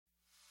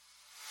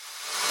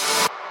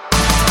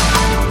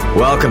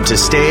Welcome to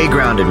Stay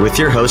Grounded with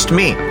your host,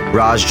 me,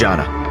 Raj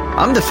Jana.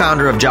 I'm the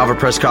founder of Java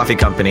Press Coffee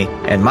Company,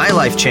 and my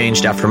life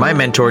changed after my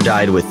mentor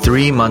died with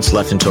 3 months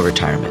left until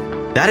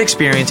retirement. That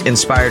experience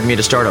inspired me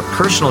to start a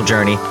personal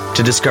journey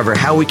to discover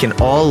how we can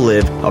all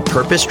live a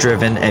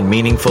purpose-driven and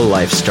meaningful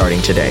life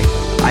starting today.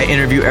 I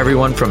interview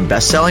everyone from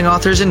best-selling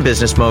authors and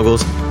business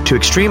moguls to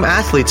extreme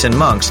athletes and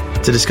monks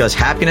to discuss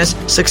happiness,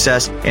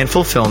 success, and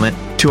fulfillment,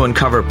 to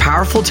uncover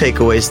powerful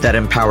takeaways that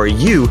empower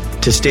you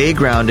to stay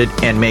grounded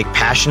and make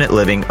passionate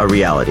living a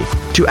reality.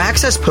 To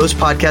access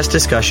post-podcast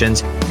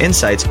discussions,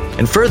 insights,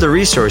 and further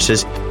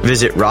resources,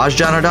 visit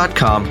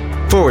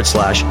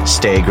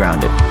rajjana.com/stay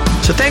grounded.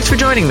 So thanks for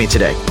joining me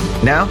today.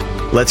 Now,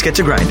 let's get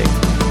to grinding.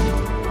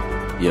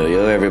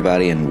 Yo,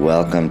 everybody, and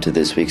welcome to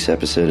this week's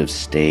episode of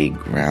Stay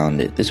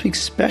Grounded. This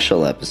week's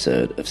special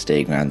episode of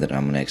Stay Grounded.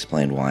 I'm going to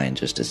explain why in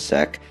just a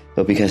sec.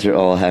 Hope you guys are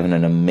all having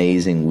an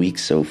amazing week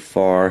so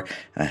far.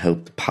 I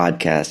hope the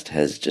podcast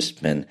has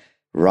just been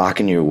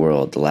rocking your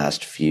world the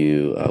last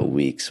few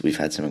weeks. We've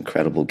had some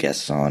incredible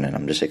guests on, and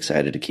I'm just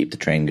excited to keep the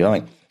train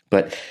going.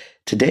 But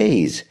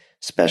today's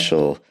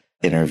special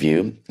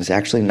interview is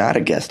actually not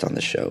a guest on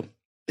the show.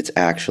 It's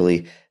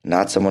actually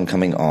not someone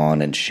coming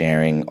on and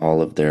sharing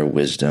all of their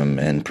wisdom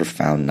and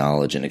profound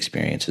knowledge and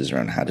experiences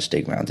around how to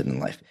stay grounded in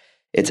life.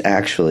 It's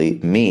actually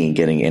me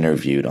getting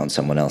interviewed on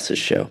someone else's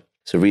show.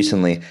 So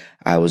recently,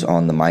 I was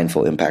on the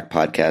Mindful Impact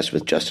podcast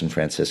with Justin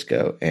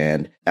Francisco.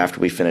 And after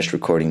we finished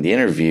recording the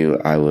interview,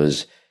 I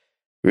was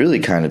really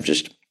kind of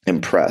just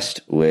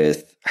impressed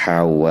with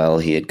how well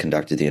he had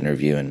conducted the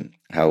interview and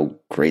how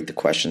great the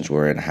questions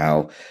were and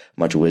how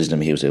much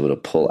wisdom he was able to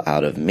pull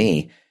out of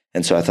me.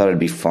 And so I thought it'd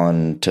be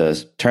fun to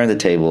turn the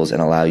tables and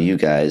allow you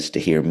guys to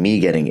hear me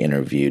getting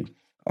interviewed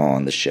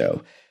on the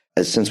show.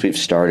 Since we've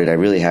started, I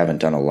really haven't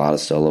done a lot of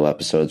solo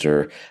episodes,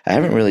 or I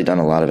haven't really done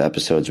a lot of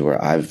episodes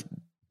where I've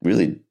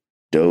really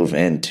dove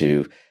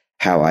into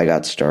how I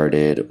got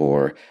started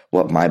or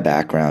what my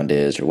background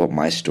is or what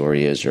my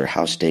story is or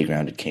how Stay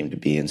Grounded came to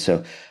be. And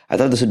so I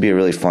thought this would be a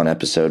really fun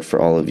episode for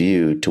all of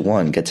you to,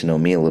 one, get to know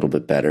me a little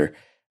bit better,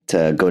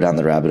 to go down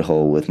the rabbit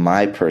hole with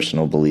my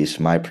personal beliefs,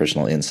 my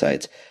personal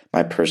insights,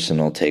 my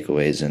personal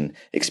takeaways and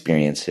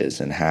experiences,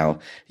 and how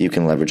you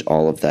can leverage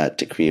all of that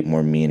to create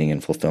more meaning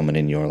and fulfillment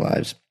in your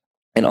lives.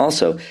 And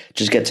also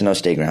just get to know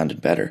Stay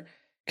Grounded better,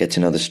 get to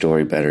know the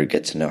story better,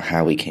 get to know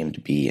how we came to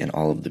be and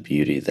all of the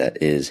beauty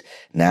that is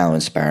now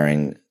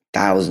inspiring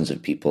thousands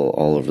of people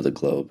all over the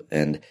globe.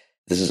 And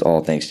this is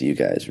all thanks to you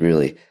guys.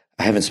 Really,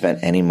 I haven't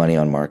spent any money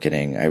on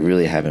marketing. I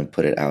really haven't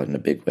put it out in a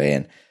big way.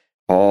 And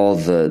all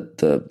the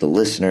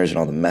listeners and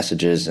all the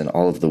messages and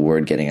all of the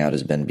word getting out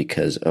has been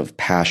because of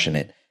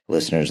passionate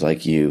listeners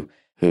like you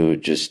who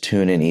just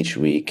tune in each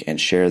week and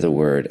share the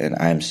word. And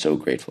I'm so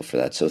grateful for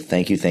that. So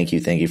thank you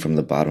from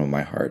the bottom of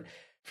my heart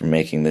for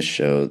making this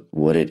show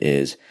what it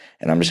is.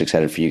 And I'm just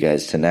excited for you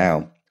guys to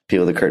now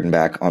peel the curtain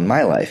back on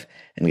my life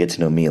and get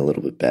to know me a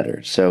little bit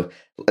better. So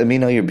let me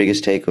know your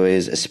biggest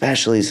takeaways,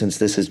 especially since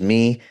this is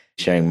me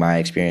sharing my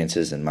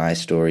experiences and my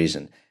stories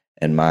and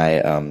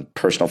my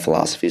personal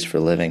philosophies for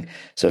living.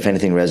 So if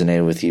anything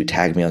resonated with you,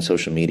 tag me on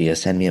social media,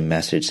 send me a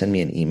message, send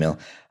me an email.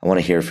 I want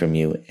to hear from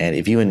you. And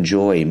if you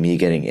enjoy me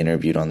getting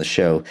interviewed on the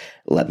show,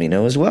 let me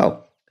know as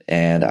well.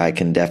 And I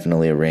can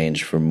definitely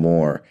arrange for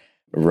more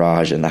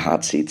Raj in the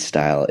hot seat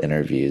style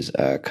interviews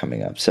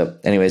coming up. So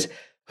anyways,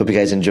 hope you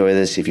guys enjoy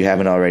this. If you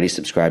haven't already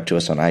subscribed to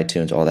us on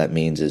iTunes, all that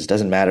means is it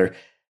doesn't matter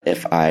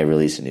if I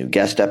release a new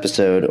guest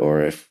episode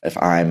or if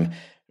I'm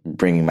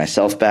bringing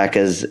myself back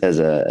as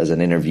an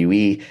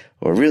interviewee,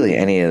 or really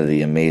any of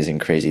the amazing,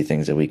 crazy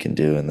things that we can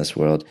do in this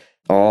world.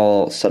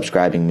 All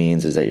subscribing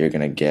means is that you're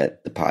going to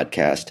get the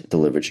podcast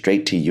delivered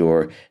straight to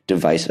your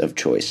device of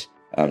choice,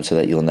 so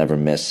that you'll never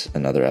miss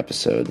another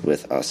episode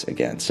with us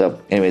again. So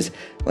anyways,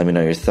 let me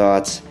know your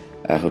thoughts.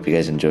 I hope you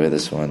guys enjoy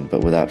this one.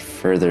 But without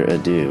further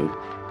ado,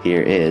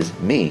 here is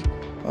me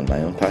on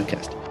my own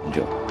podcast.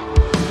 Enjoy.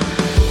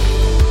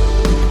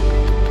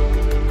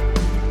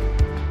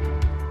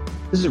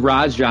 This is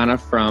Raj Jana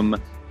from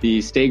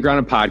the Stay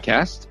Grounded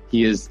podcast.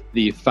 He is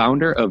the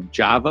founder of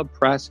Java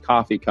Press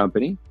Coffee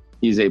Company.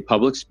 He's a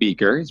public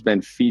speaker. He's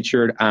been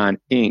featured on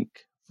Inc.,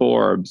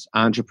 Forbes,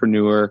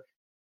 Entrepreneur,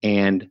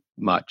 and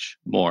much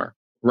more.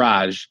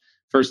 Raj,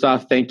 first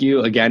off, thank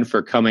you again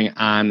for coming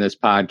on this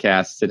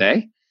podcast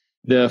today.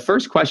 The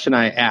first question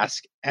I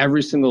ask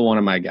every single one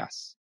of my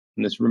guests,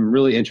 and I'm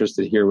really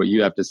interested to hear what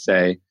you have to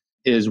say,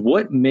 is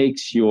what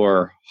makes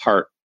your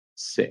heart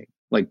sing?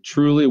 Like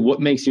truly, what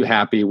makes you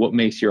happy? What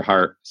makes your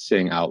heart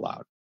sing out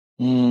loud?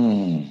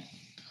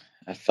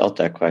 I felt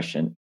that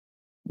question.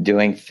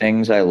 Doing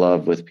things I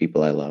love with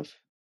people I love.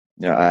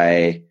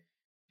 I've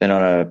been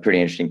on a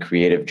pretty interesting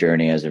creative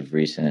journey as of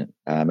recent.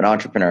 I'm an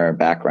entrepreneur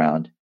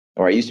background,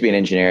 or I used to be an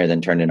engineer, then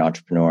turned into an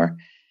entrepreneur.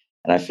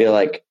 And I feel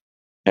like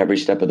every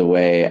step of the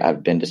way,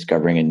 I've been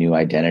discovering a new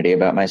identity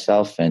about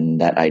myself. And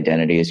that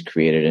identity has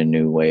created a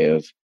new way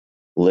of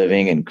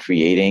living and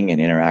creating and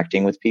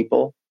interacting with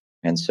people.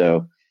 And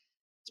so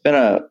it's been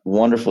a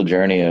wonderful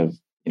journey of,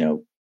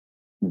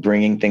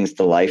 bringing things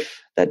to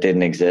life that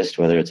didn't exist,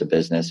 whether it's a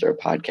business or a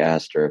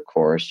podcast or a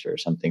course or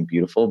something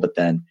beautiful, but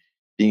then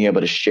being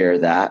able to share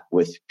that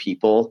with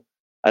people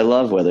I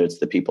love, whether it's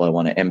the people I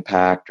want to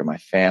impact or my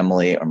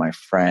family or my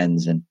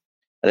friends. And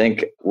I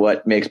think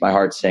what makes my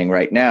heart sing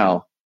right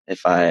now,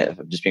 if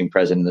I'm just being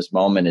present in this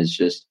moment, is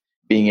just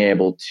being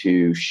able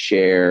to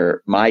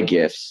share my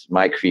gifts,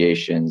 my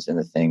creations, and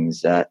the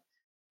things that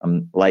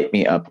light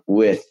me up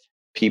with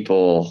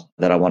people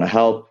that I want to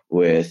help,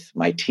 with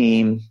my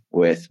team,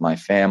 with my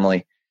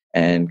family,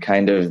 and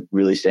kind of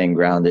really staying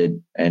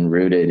grounded and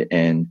rooted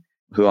in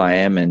who I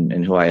am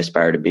and who I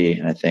aspire to be.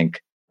 And I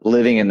think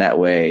living in that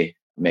way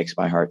makes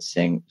my heart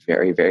sing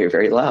very, very,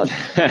 very loud.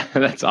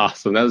 That's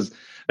awesome.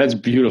 That's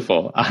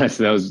beautiful.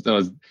 Honestly, that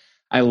was.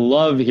 I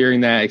love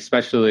hearing that,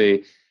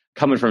 especially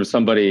coming from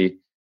somebody.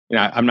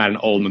 I'm not an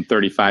old. I'm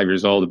 35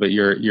 years old, but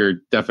you're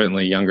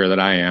definitely younger than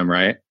I am,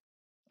 right?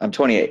 I'm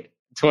 28.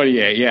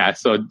 28, yeah.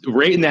 So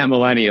right in that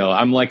millennial,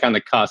 I'm like on the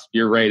cusp.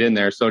 You're right in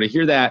there. So to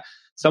hear that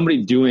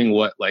somebody doing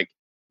what like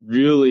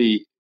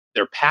really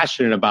they're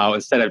passionate about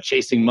instead of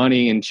chasing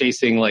money and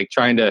chasing like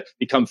trying to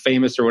become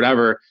famous or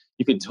whatever,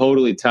 you can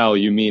totally tell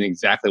you mean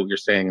exactly what you're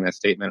saying in that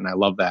statement. And I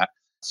love that.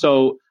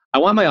 So I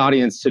want my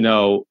audience to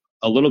know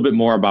a little bit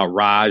more about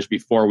Raj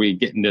before we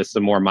get into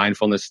some more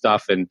mindfulness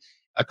stuff and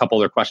a couple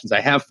other questions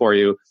I have for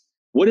you.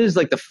 What is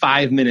like the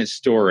 5-minute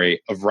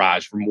story of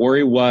Raj from where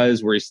he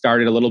was, where he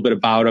started, a little bit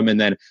about him, and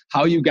then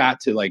how you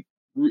got to like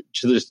to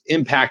just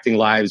impacting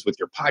lives with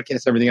your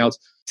podcast, everything else,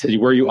 to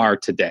where you are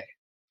today?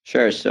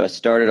 Sure. So I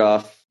started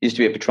off, used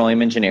to be a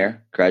petroleum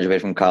engineer,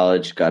 graduated from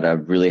college, got a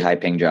really high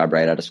paying job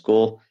right out of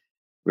school,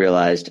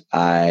 realized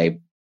I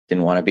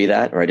didn't want to be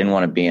that, or I didn't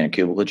want to be in a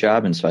cubicle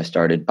job. And so I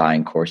started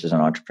buying courses on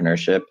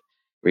entrepreneurship,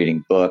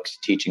 reading books,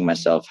 teaching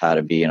myself how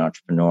to be an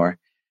entrepreneur.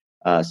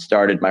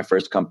 Started my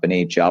first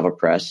company, Java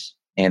Press,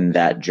 in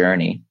that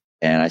journey.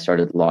 And I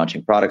started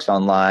launching products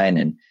online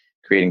and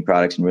creating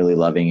products and really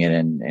loving it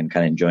and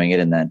kind of enjoying it.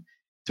 And then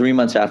 3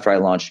 months after I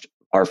launched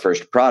our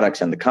first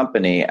products and the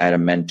company, I had a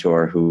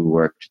mentor who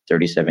worked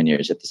 37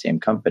 years at the same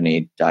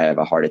company die of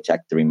a heart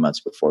attack 3 months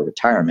before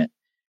retirement.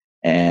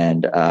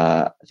 And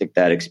I think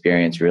that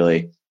experience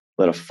really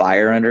lit a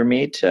fire under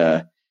me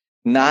to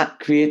not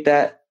create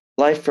that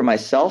life for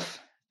myself.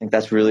 I think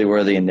that's really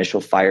where the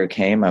initial fire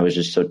came. I was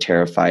just so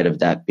terrified of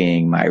that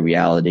being my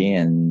reality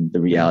and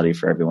the reality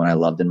for everyone I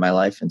loved in my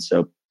life. And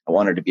so I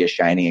wanted to be a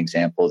shining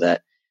example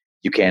that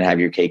you can have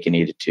your cake and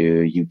eat it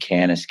too. You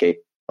can escape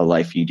a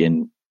life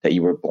that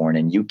you were born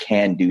in. You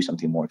can do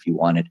something more if you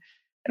wanted.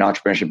 And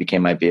entrepreneurship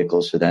became my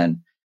vehicle. So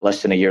then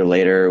less than a year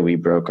later, we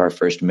broke our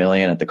first $1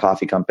 million at the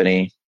coffee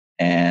company.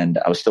 And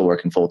I was still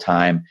working full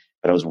time,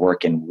 but I was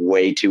working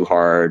way too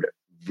hard,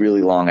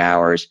 really long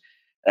hours.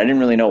 I didn't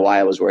really know why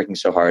I was working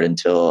so hard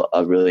until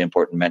a really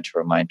important mentor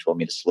of mine told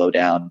me to slow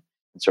down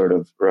and sort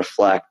of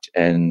reflect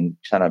and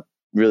kind of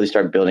really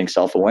start building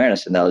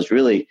self-awareness. And that was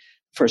really the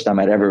first time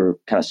I'd ever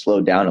kind of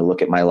slowed down and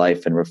look at my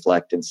life and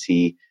reflect and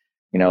see,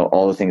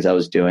 all the things I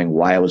was doing,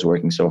 why I was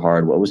working so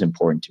hard, what was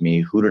important to me,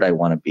 who did I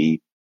want to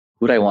be,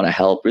 who did I want to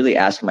help, really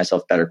asking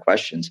myself better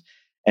questions.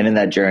 And in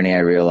that journey, I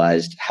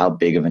realized how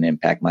big of an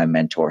impact my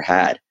mentor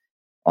had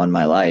on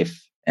my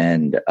life.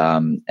 And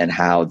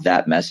how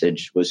that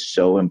message was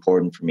so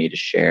important for me to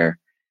share,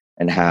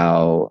 and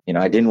how,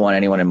 I didn't want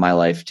anyone in my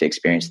life to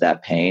experience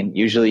that pain.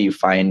 Usually you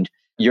find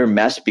your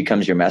mess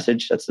becomes your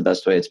message. That's the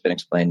best way it's been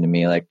explained to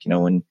me. Like,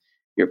 when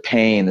your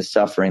pain, the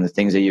suffering, the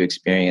things that you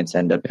experience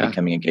end up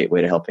becoming a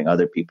gateway to helping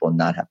other people and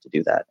not have to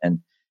do that. And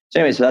so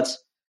anyway, so that's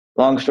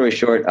long story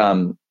short.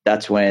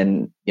 That's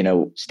when,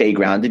 Stay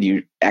Grounded,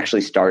 you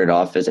actually started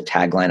off as a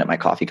tagline at my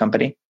coffee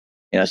company.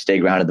 Stay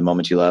grounded the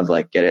moment you love,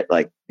 like get it,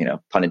 like,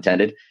 pun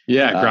intended.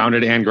 Yeah.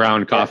 Grounded and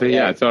ground coffee.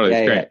 Yeah, totally.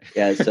 It's great.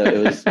 Yeah. So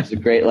it was a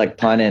great like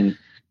pun, and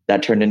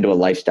that turned into a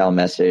lifestyle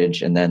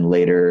message. And then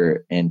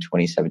later in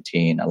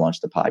 2017, I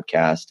launched the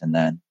podcast, and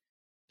then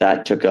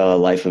that took a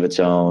life of its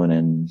own.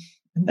 And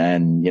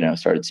then,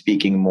 started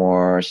speaking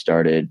more,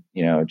 started,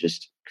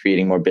 just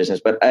creating more business.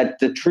 But at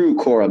the true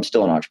core, I'm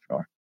still an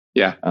entrepreneur.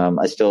 Yeah.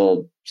 I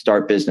still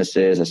start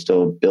businesses. I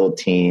still build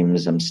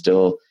teams. I'm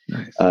still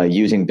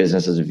using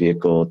business as a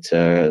vehicle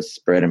to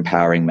spread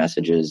empowering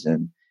messages.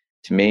 And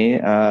to me,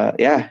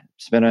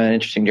 it's been an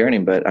interesting journey,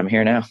 but I'm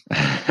here now.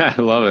 I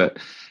love it.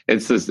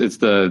 It's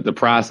the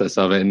process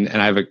of it.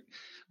 And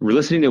we're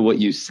listening to what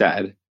you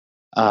said.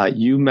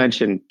 You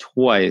mentioned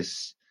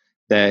twice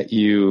that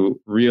you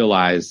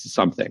realized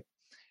something.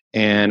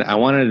 And I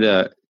wanted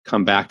to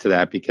come back to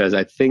that because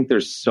I think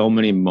there's so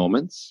many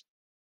moments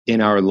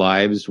in our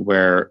lives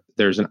where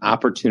there's an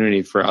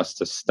opportunity for us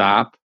to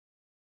stop,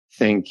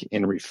 think,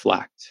 and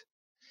reflect,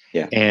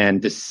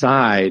 and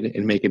decide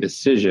and make a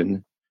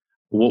decision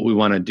what we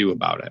want to do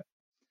about it.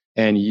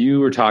 And you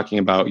were talking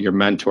about your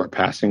mentor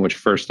passing, which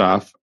first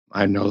off,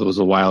 I know it was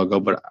a while ago,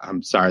 but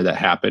I'm sorry that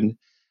happened.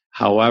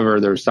 However,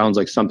 there sounds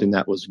like something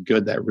that was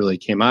good that really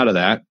came out of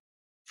that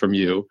from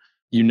you.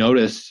 You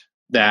noticed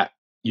that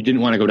you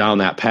didn't want to go down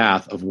that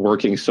path of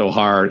working so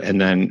hard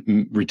and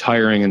then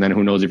retiring, and then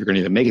who knows if you're going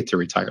to even make it to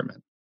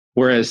retirement.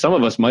 Whereas some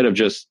of us might have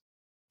just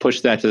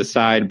pushed that to the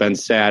side, been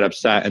sad,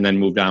 upset, and then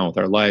moved on with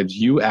our lives.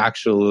 You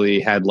actually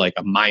had like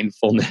a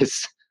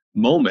mindfulness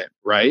moment,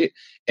 right?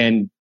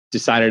 And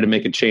decided to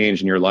make a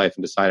change in your life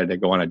and decided to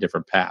go on a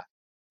different path.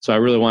 So I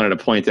really wanted to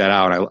point that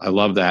out. I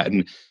love that.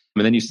 And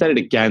then you said it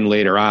again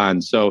later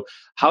on. So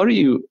how do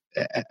you,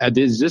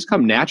 does this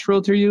come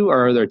natural to you,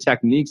 or are there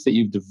techniques that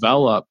you've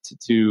developed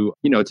to,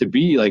 to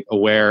be like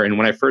aware? And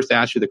when I first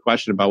asked you the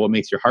question about what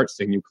makes your heart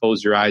sing, you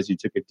closed your eyes, you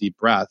took a deep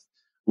breath.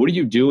 What are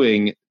you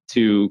doing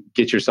to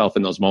get yourself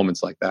in those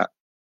moments like that?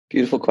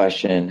 Beautiful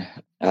question.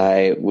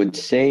 I would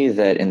say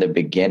that in the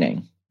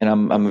beginning, and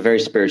I'm a very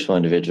spiritual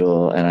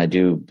individual, and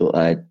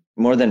I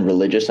more than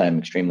religious, I'm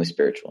extremely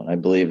spiritual. And I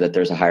believe that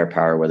there's a higher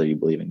power, whether you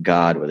believe in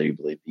God, whether you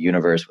believe in the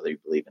universe, whether you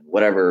believe in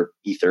whatever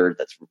ether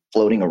that's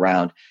floating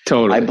around.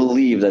 Totally. I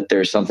believe that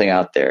there's something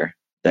out there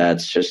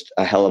that's just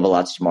a hell of a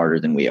lot smarter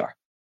than we are.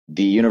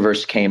 The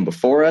universe came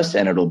before us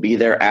and it'll be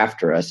there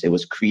after us. It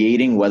was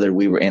creating whether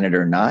we were in it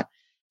or not.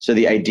 So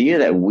the idea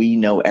that we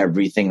know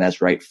everything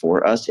that's right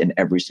for us in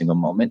every single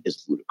moment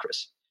is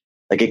ludicrous.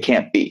 Like, it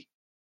can't be,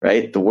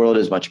 right? The world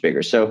is much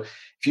bigger. So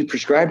if you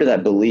prescribe to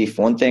that belief,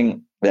 one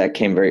thing that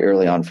came very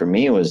early on for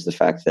me was the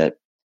fact that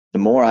the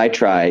more I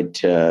tried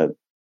to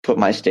put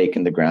my stake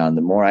in the ground,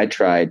 the more I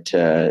tried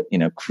to,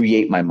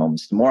 create my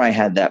moments, the more I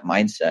had that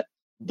mindset,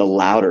 the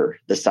louder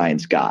the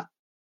science got,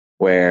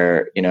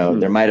 where,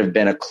 there might have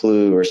been a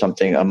clue or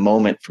something, a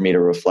moment for me to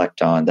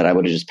reflect on that I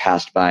would have just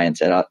passed by and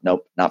said, oh,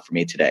 nope, not for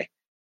me today.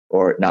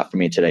 Or not for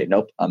me today.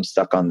 Nope, I'm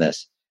stuck on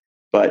this.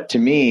 But to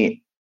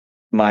me,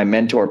 my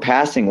mentor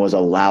passing was a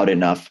loud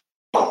enough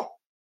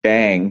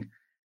bang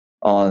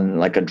on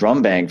like a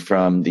drum bang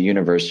from the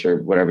universe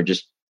or whatever,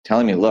 just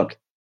telling me, look,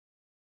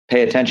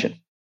 pay attention.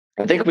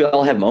 I think we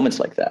all have moments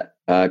like that.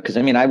 Because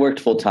I worked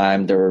full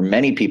time. There were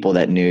many people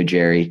that knew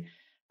Jerry.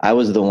 I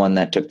was the one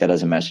that took that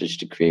as a message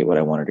to create what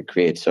I wanted to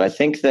create. So I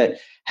think that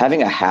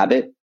having a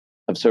habit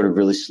of sort of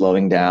really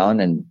slowing down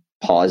and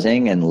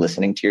pausing and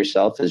listening to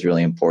yourself is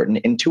really important.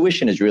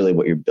 Intuition is really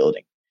what you're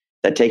building.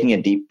 That taking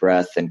a deep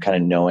breath and kind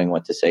of knowing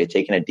what to say,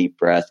 taking a deep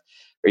breath,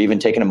 or even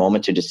taking a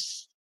moment to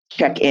just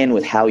check in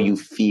with how you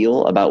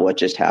feel about what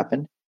just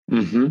happened.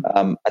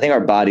 Mm-hmm. I think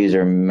our bodies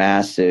are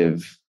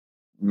massive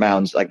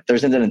mounds. Like,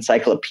 there's an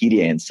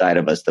encyclopedia inside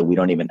of us that we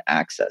don't even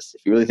access.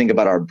 If you really think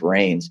about our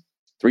brains,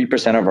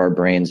 3% of our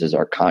brains is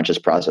our conscious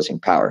processing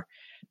power.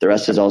 The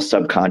rest is all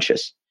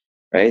subconscious,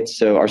 right?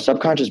 So our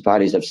subconscious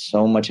bodies have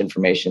so much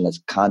information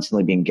that's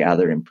constantly being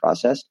gathered and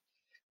processed.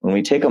 When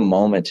we take a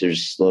moment to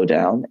just slow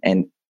down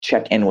and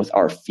check in with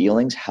our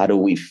feelings, how do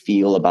we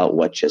feel about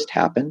what just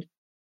happened?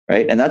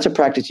 Right. And that's a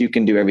practice you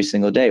can do every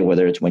single day,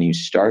 whether it's when you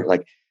start,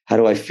 like, how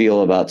do I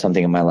feel about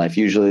something in my life?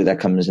 Usually that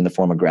comes in the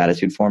form of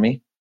gratitude for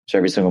me. So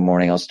every single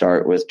morning I'll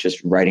start with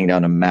just writing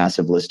down a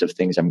massive list of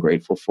things I'm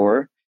grateful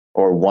for,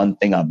 or one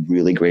thing I'm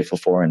really grateful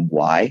for and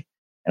why.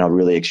 And I'll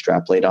really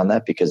extrapolate on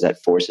that, because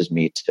that forces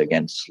me to,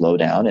 again, slow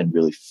down and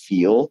really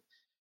feel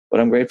what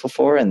I'm grateful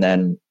for. And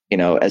then,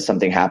 as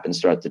something happens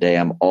throughout the day,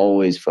 I'm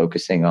always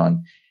focusing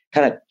on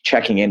kind of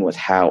checking in with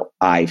how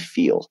I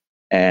feel.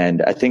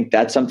 And I think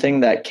that's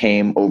something that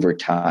came over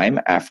time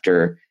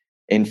after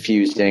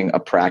infusing a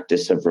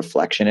practice of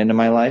reflection into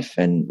my life.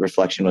 And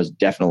reflection was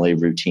definitely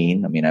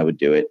routine. I would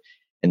do it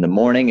in the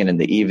morning and in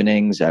the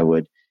evenings. I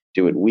would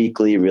do it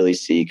weekly, really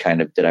see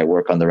kind of, did I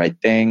work on the right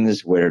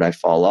things? Where did I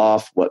fall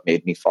off? What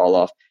made me fall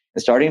off?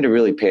 And starting to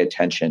really pay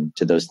attention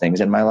to those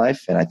things in my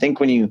life. And I think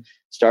when you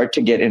start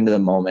to get into the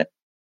moment,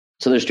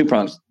 so there's two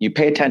prongs. You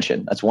pay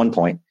attention. That's one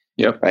point.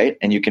 Yep. Right.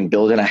 And you can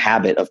build in a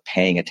habit of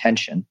paying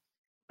attention,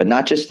 but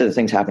not just to the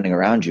things happening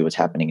around you, what's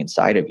happening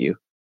inside of you.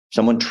 If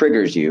someone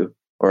triggers you,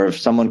 or if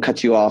someone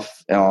cuts you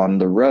off on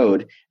the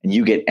road and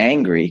you get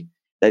angry,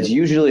 that's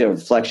usually a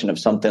reflection of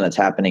something that's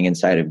happening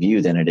inside of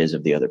you than it is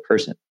of the other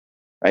person.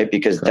 Right?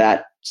 Because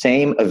that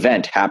same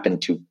event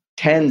happened to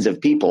tens of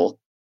people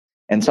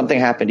and something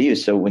happened to you.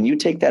 So when you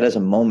take that as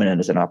a moment and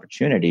as an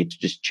opportunity to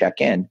just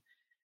check in,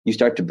 you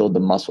start to build the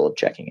muscle of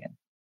checking in.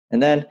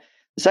 And then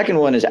the second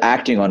one is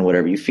acting on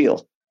whatever you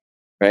feel,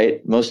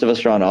 right? Most of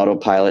us are on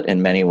autopilot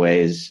in many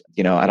ways.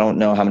 I don't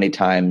know how many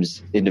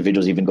times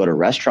individuals even go to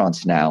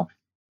restaurants now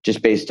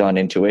just based on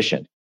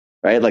intuition,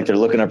 right? Like, they're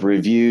looking up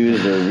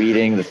reviews, they're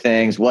reading the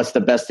things. What's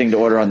the best thing to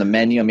order on the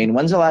menu?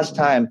 When's the last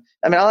time?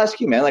 I'll ask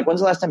you, man, like,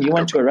 when's the last time you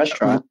went to a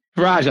restaurant?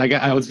 Raj,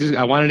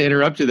 I wanted to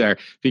interrupt you there,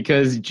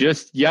 because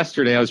just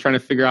yesterday I was trying to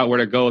figure out where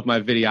to go with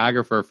my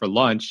videographer for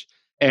lunch.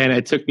 And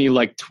it took me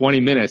like 20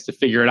 minutes to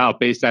figure it out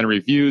based on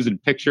reviews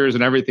and pictures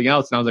and everything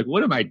else. And I was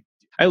like,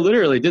 I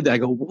literally did that. I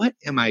go, what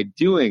am I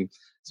doing?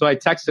 So I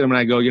texted him and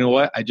I go, you know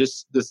what?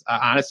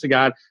 Honest to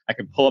God, I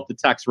can pull up the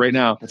text right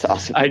now. That's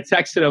awesome. I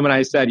texted him and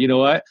I said, you know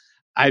what?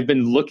 I've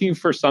been looking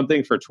for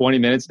something for 20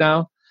 minutes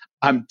now.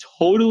 I'm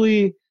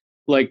totally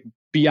like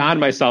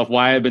beyond myself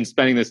why I've been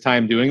spending this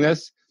time doing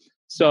this.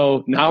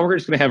 So now we're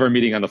just going to have our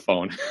meeting on the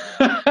phone.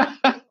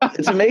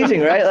 It's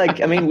amazing, right? Like,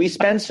 we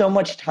spend so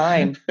much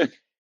time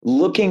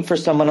looking for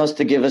someone else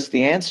to give us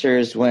the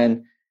answers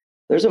when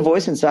there's a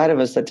voice inside of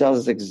us that tells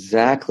us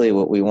exactly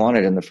what we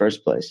wanted in the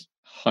first place.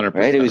 100%.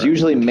 Right? It was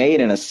usually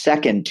made in a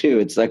second too.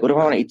 It's like, what do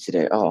I want to eat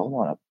today? Oh, I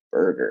want a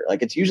burger.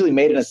 Like it's usually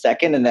made in a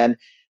second, and then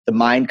the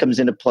mind comes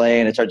into play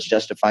and it starts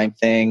justifying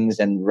things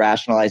and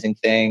rationalizing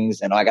things.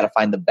 And I got to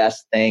find the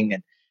best thing.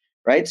 And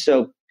right.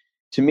 So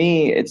to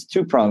me, it's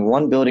two-pronged.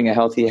 One, building a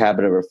healthy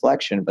habit of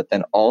reflection, but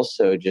then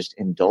also just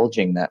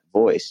indulging that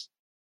voice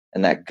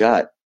and that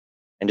gut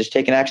and just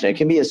taking action. It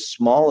can be as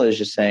small as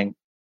just saying,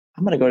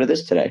 I'm going to go to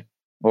this today,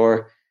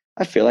 or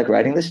I feel like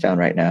writing this down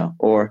right now,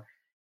 or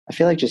I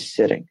feel like just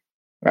sitting,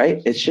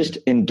 right? It's just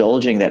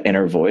indulging that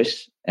inner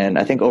voice. And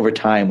I think over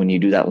time, when you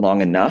do that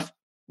long enough,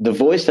 the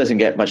voice doesn't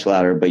get much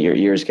louder, but your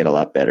ears get a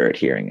lot better at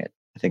hearing it.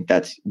 I think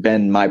that's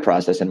been my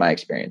process and my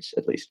experience,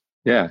 at least.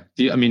 Yeah.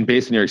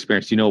 Based on your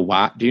experience, do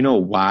you know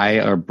why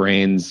our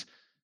brains,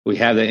 we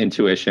have that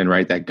intuition,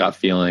 right? That gut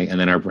feeling, and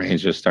then our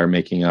brains just start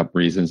making up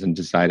reasons and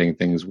deciding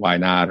things, why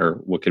not, or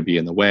what could be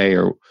in the way,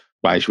 or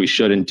why we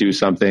shouldn't do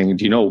something.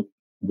 Do you know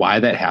why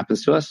that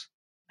happens to us?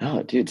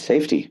 Oh, dude,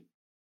 safety.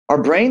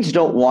 Our brains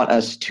don't want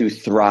us to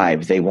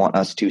thrive. They want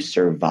us to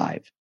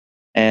survive.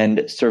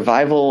 And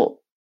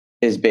survival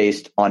is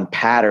based on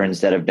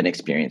patterns that have been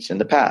experienced in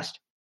the past,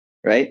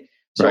 right?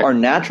 So Our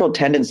natural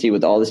tendency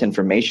with all this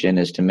information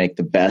is to make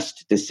the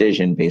best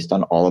decision based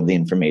on all of the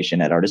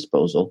information at our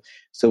disposal,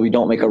 so we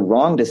don't make a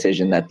wrong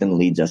decision that then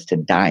leads us to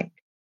dying.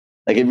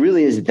 Like it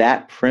really is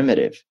that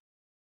primitive.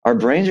 Our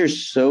brains are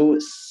so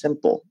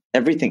simple.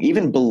 Everything,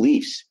 even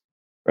beliefs,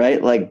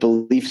 right? Like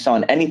beliefs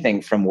on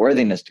anything from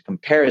worthiness to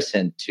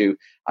comparison to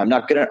I'm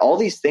not good at all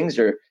these things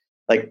are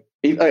like,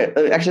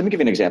 actually, let me give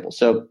you an example.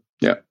 So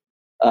yeah.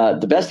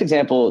 The best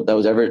example that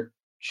was ever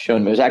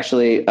shown me was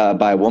actually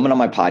by a woman on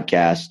my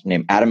podcast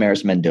named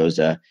Adamaris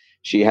Mendoza.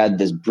 She had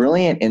this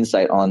brilliant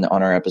insight on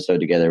our episode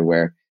together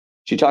where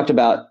she talked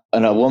about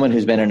a woman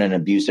who's been in an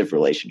abusive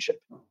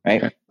relationship,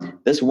 right? Okay.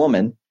 This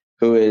woman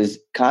who is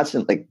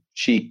constantly,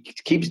 she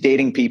keeps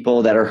dating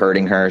people that are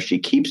hurting her. She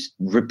keeps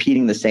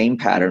repeating the same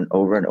pattern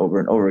over and over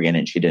and over again,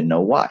 and she didn't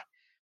know why.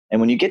 And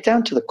when you get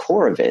down to the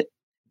core of it,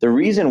 the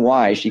reason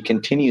why she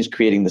continues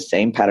creating the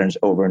same patterns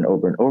over and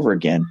over and over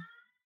again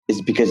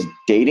is because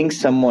dating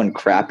someone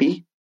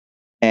crappy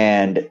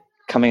and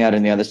coming out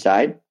on the other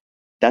side,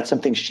 that's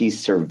something she's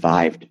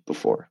survived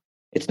before.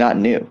 It's not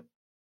new,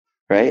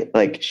 right?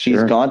 Like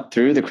she's gone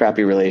through the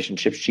crappy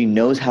relationship. She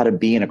knows how to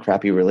be in a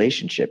crappy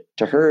relationship.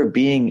 To her,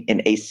 being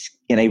in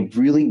a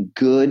really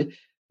good,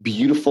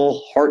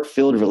 beautiful,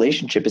 heart-filled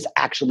relationship is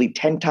actually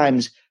 10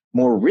 times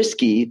more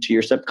risky to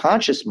your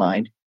subconscious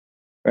mind,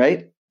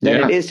 right?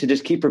 Than it is to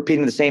just keep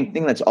repeating the same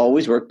thing that's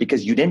always worked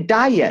because you didn't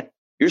die yet.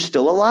 You're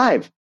still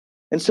alive.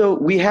 And so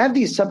we have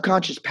these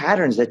subconscious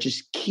patterns that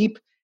just keep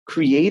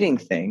creating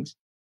things,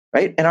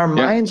 right? And our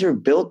minds are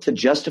built to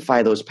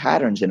justify those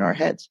patterns in our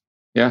heads.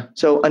 Yeah.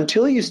 So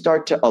until you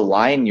start to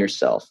align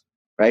yourself,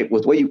 right,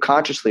 with what you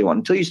consciously want,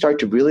 until you start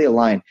to really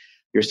align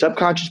your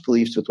subconscious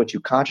beliefs with what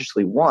you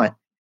consciously want,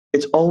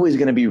 it's always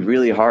going to be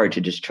really hard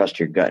to just trust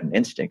your gut and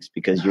instincts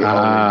because you're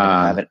always going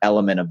to have an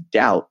element of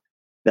doubt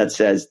that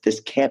says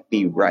this can't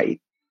be right.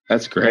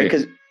 That's great.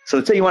 Right? So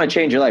let's say you want to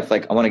change your life.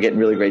 Like, I want to get in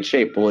really great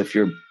shape. Well,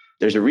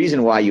 there's a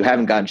reason why you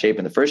haven't gotten in shape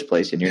in the first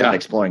place and you're not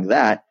exploring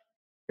that.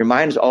 Your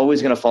mind is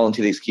always going to fall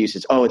into the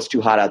excuses. Oh, it's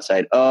too hot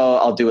outside. Oh,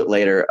 I'll do it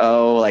later.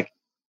 Oh, like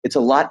it's a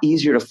lot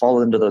easier to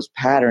fall into those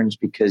patterns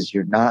because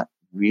you're not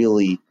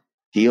really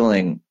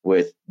dealing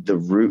with the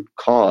root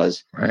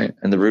cause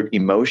and the root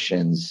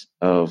emotions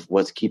of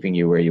what's keeping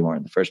you where you are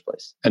in the first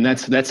place. And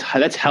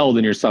that's held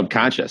in your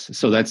subconscious.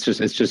 So it's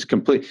just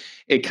complete.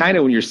 It kind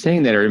of, when you're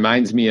saying that, it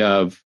reminds me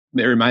of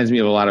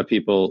a lot of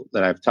people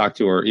that I've talked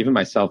to, or even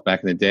myself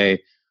back in the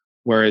day.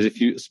 Whereas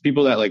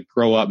people that like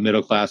grow up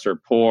middle class or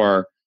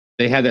poor,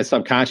 they have that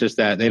subconscious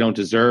that they don't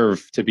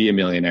deserve to be a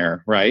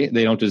millionaire, right?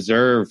 They don't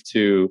deserve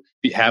to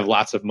have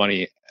lots of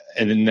money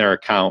in their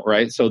account,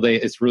 right? So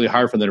it's really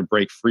hard for them to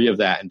break free of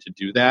that and to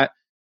do that,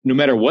 no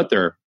matter what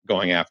they're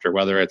going after,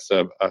 whether it's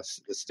a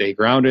stay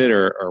grounded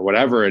or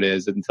whatever it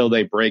is, until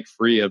they break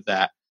free of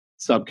that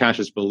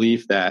subconscious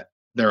belief that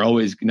they're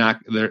always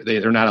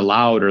they're not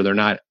allowed or they're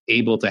not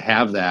able to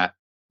have that,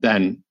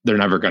 then they're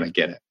never going to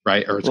get it,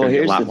 right? Or it's going to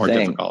be a lot more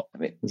difficult. I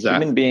mean,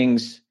 human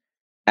beings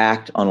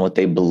act on what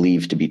they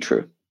believe to be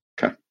true.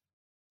 Okay.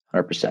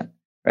 100%.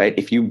 Right?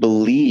 If you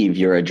believe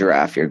you're a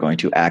giraffe, you're going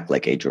to act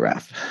like a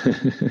giraffe.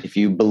 If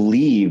you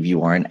believe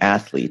you are an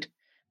athlete,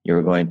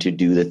 you're going to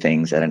do the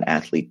things that an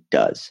athlete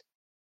does.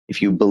 If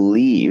you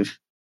believe,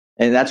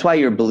 and that's why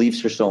your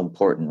beliefs are so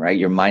important, right?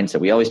 Your mindset.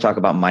 We always talk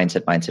about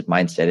mindset.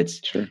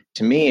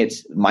 To me,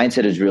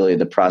 mindset is really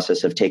the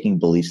process of taking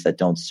beliefs that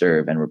don't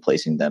serve and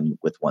replacing them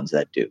with ones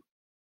that do,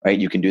 right?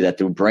 You can do that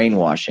through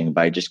brainwashing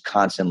by just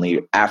constantly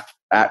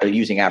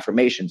using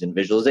affirmations and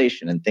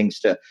visualization and things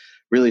to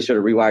really sort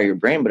of rewire your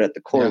brain. But at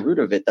the core root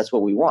of it, that's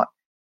what we want,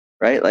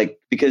 right? Like,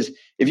 because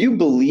if you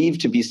believe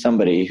to be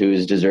somebody who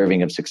is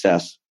deserving of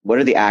success, what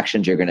are the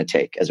actions you're going to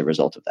take as a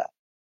result of that?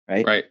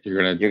 Right. Right. You're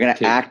going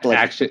to act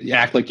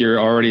like you're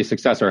already a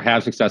success or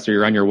have success or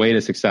you're on your way to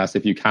success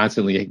if you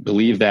constantly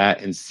believe that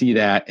and see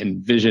that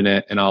and vision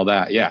it and all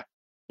that. Yeah.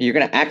 you're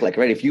going to act like,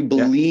 right? If you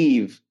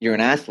believe you're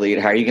an athlete,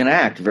 how are you going to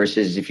act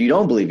versus if you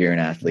don't believe you're an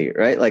athlete,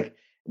 right? Like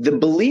the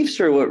beliefs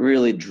are what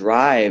really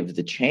drive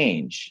the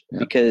change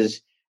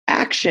because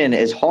action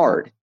is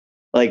hard.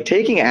 Like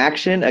taking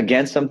action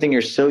against something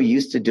you're so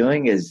used to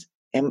doing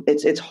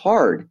it's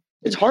hard.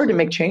 It's hard to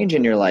make change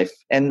in your life.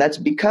 And that's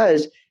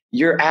because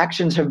your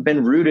actions have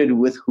been rooted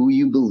with who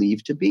you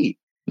believe to be.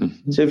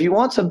 Mm-hmm. So if you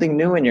want something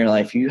new in your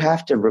life, you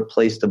have to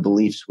replace the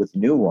beliefs with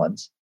new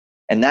ones.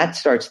 And that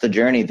starts the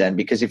journey then,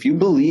 because if you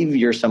believe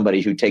you're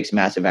somebody who takes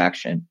massive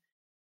action,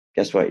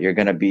 guess what? You're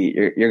going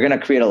to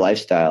create a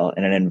lifestyle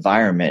and an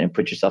environment and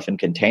put yourself in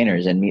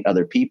containers and meet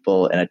other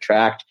people and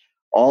attract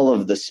all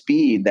of the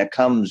speed that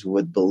comes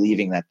with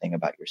believing that thing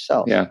about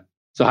yourself. Yeah.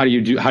 So how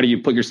do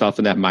you put yourself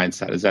in that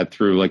mindset? Is that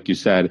through, like you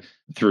said,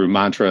 through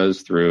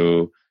mantras,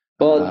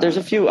 Well, there's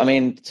a few. I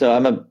mean, so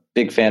I'm a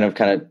big fan of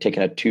kind of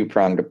taking a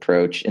two-pronged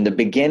approach. In the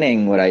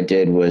beginning, what I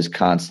did was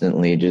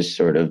constantly just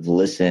sort of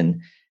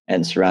listen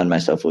and surround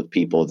myself with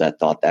people that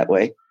thought that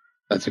way.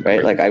 That's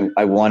right. Like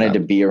I wanted to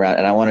be around,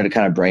 and I wanted to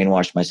kind of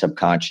brainwash my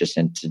subconscious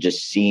into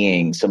just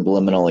seeing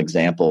subliminal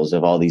examples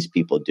of all these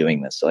people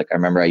doing this. So like I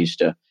remember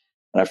when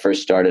I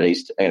first started,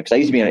 because I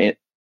used to be an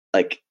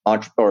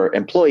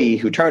employee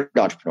who turned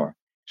entrepreneur.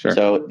 Sure.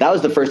 So that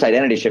was the first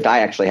identity shift I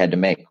actually had to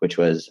make, which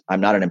was I'm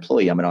not an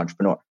employee, I'm an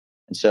entrepreneur.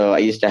 And so I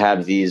used to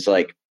have these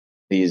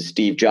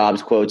Steve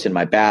Jobs quotes in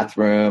my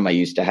bathroom. I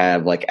used to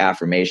have like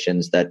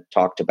affirmations that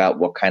talked about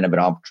what kind of an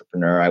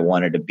entrepreneur I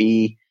wanted to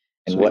be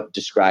and what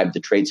described the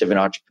traits of an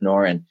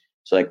entrepreneur. And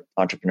so like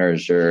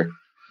entrepreneurs are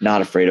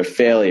not afraid of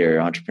failure.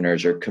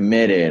 Entrepreneurs are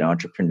committed.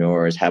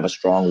 Entrepreneurs have a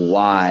strong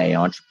why.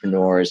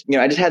 Entrepreneurs,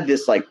 I just had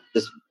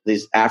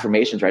these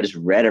affirmations where I just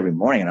read every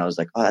morning and I was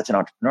like, oh, that's an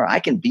entrepreneur. I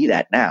can be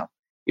that now.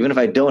 Even if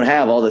I don't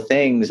have all the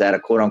things that a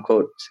quote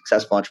unquote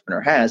successful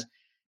entrepreneur has,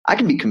 I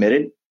can be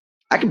committed.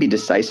 I can be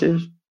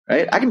decisive,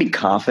 right? I can be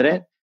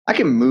confident. I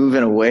can move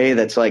in a way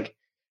that's like,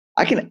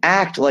 I can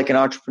act like an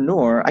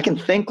entrepreneur. I can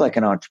think like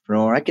an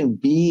entrepreneur. I can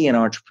be an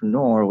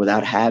entrepreneur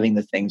without having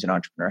the things an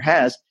entrepreneur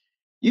has.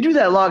 You do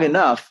that long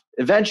enough,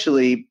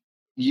 eventually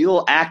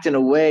you'll act in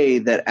a way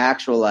that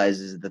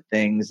actualizes the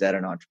things that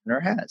an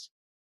entrepreneur has.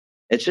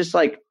 It's just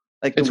like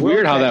it's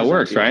weird how that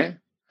works, right?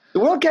 The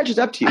world catches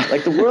up to you.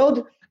 Like the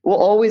world will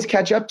always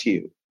catch up to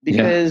you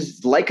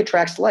because like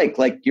attracts like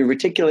your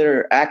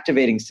reticular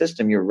activating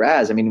system, your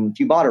RAS. I mean, if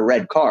you bought a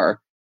red car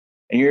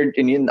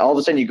and all of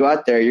a sudden you go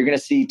out there, you're going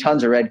to see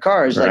tons of red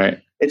cars. Right.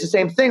 Like it's the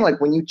same thing.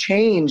 Like when you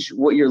change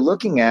what you're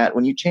looking at,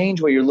 when you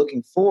change what you're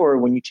looking for,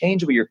 when you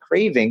change what you're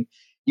craving,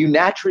 you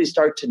naturally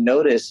start to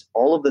notice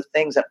all of the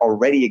things that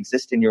already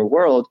exist in your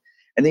world.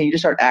 And then you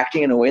just start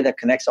acting in a way that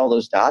connects all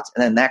those dots.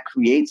 And then that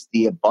creates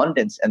the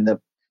abundance and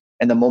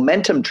the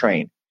momentum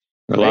train.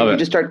 I love it. You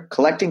just start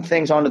collecting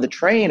things onto the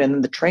train and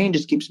then the train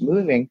just keeps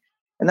moving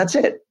and that's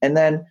it.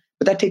 But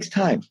that takes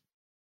time.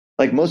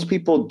 Like most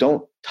people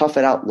don't tough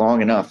it out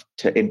long enough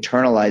to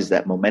internalize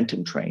that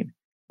momentum train,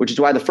 which is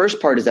why the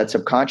first part is that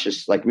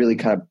subconscious, like really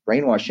kind of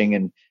brainwashing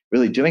and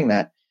really doing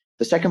that.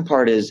 The second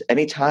part is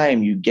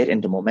anytime you get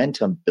into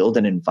momentum, build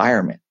an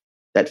environment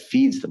that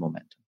feeds the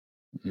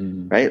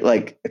momentum, right?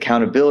 Like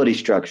accountability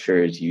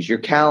structures, use your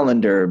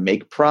calendar,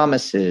 make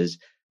promises,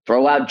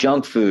 throw out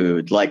junk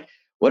food, like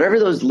whatever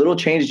those little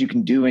changes you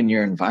can do in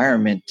your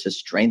environment to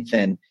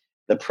strengthen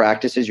the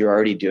practices you're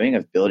already doing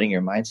of building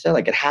your mindset.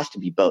 Like it has to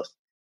be both.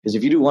 Because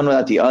if you do one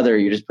without the other,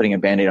 you're just putting a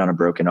Band-Aid on a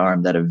broken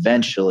arm that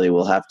eventually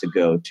will have to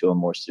go to a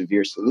more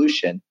severe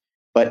solution.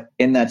 But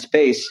in that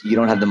space, you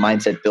don't have the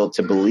mindset built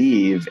to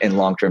believe in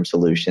long-term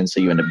solutions.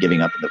 So you end up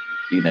giving up.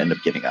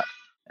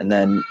 And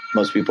then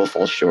most people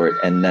fall short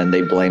and then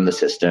they blame the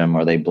system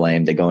or they go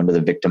into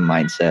the victim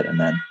mindset. And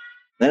then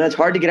it's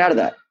hard to get out of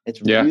that. It's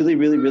really,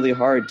 really, really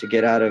hard to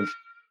get out of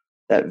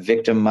that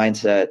victim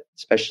mindset,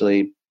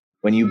 especially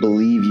when you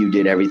believe you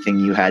did everything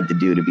you had to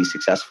do to be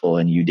successful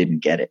and you didn't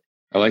get it.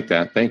 I like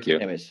that. Thank you.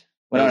 Anyways,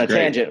 went on a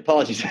tangent.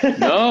 Apologies.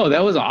 No,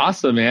 that was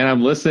awesome, man.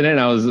 I'm listening.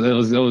 It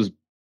was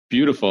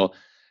beautiful.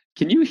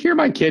 Can you hear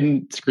my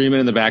kid screaming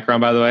in the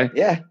background, by the way?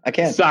 Yeah, I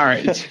can.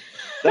 Sorry.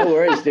 No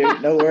worries,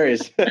 dude. No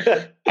worries.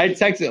 I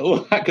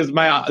texted because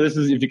this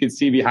is, if you can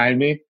see behind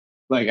me,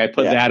 like I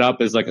put that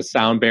up as like a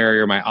sound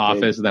barrier in my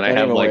office, and then I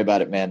have don't worry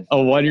about it, man. A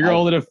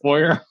 1-year-old and a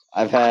 4-year-old.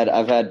 I've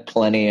had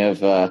plenty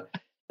of.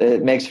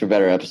 It makes for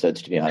better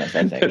episodes, to be honest.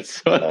 I think,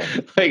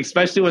 like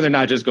especially when they're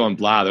not just going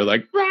blah, they're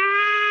like.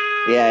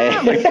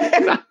 Yeah.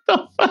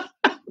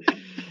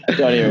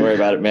 Don't even worry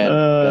about it, man.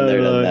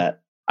 Done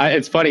that.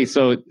 It's funny.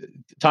 So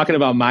talking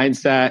about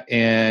mindset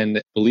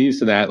and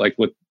beliefs and that, like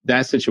with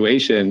that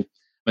situation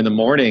in the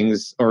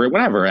mornings or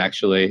whenever,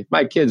 actually,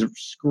 my kid's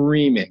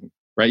screaming,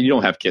 right? You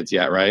don't have kids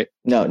yet, right?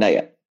 No, not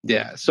yet.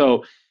 Yeah.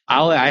 So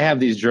I have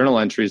these journal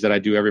entries that I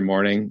do every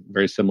morning,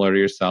 very similar to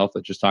yourself,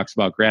 that just talks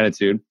about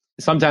gratitude.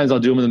 Sometimes I'll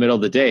do them in the middle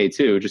of the day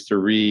too, just to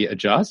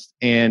readjust.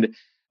 And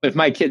if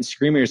my kid's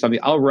screaming or something,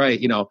 I'll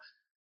write,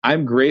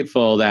 I'm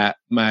grateful that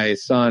my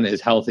son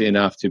is healthy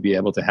enough to be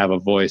able to have a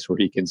voice where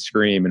he can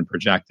scream and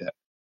project it,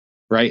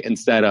 right?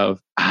 Instead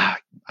of,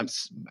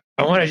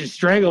 I want to just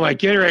strangle my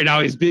kid right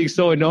now. He's being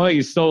so annoying.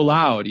 He's so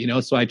loud,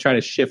 So I try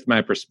to shift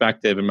my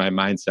perspective and my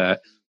mindset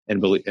and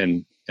believe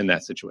in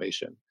that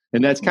situation.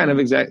 And that's kind of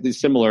exactly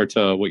similar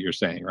to what you're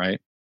saying, right?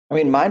 I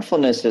mean,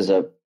 mindfulness is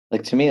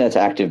to me, that's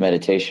active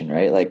meditation,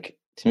 right? Like,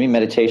 to me,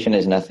 meditation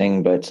is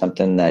nothing but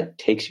something that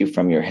takes you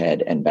from your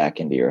head and back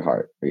into your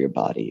heart or your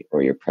body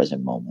or your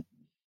present moment.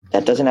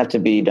 That doesn't have to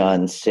be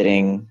done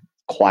sitting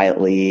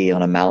quietly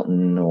on a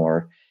mountain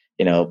or,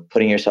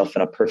 putting yourself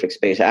in a perfect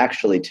space.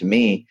 Actually, to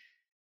me,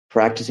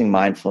 practicing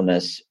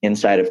mindfulness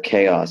inside of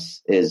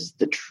chaos is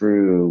the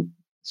true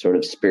sort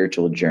of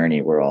spiritual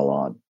journey we're all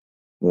on.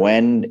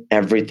 When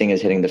everything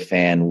is hitting the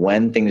fan,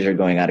 when things are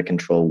going out of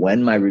control,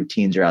 when my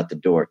routines are out the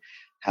door,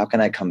 how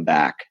can I come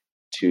back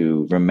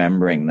to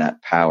remembering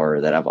that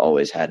power that I've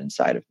always had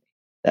inside of me?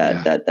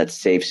 That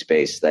safe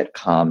space, that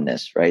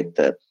calmness, right?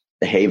 The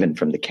haven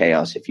from the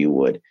chaos, if you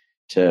would,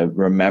 to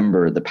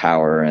remember the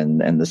power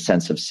and the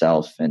sense of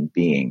self and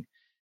being.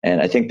 And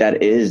I think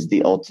that is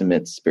the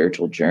ultimate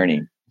spiritual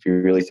journey. If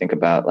you really think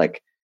about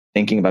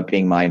thinking about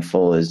being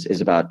mindful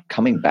is about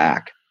coming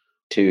back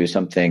to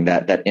something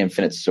that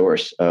infinite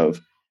source of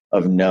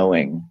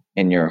knowing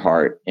in your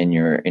heart, in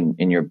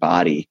your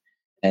body,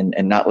 and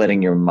not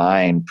letting your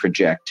mind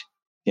project,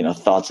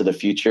 thoughts of the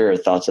future or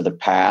thoughts of the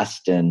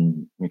past.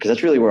 And because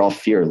that's really where all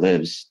fear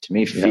lives. To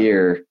me,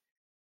 fear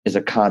is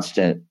a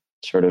constant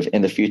sort of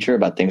in the future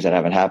about things that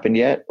haven't happened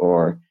yet,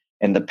 or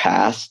in the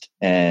past,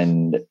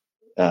 and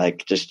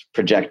just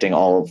projecting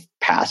all of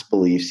past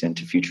beliefs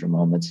into future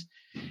moments.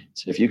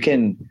 So if you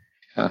can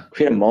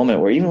create a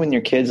moment where even when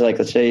your kids,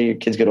 let's say your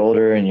kids get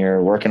older and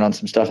you're working on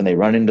some stuff and they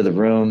run into the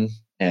room,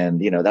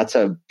 and that's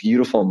a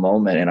beautiful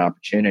moment and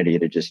opportunity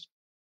to just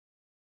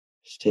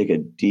take a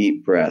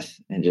deep breath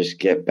and just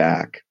get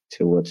back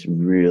to what's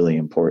really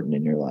important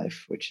in your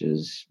life, which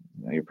is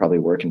you're probably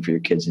working for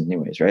your kids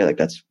anyways, right?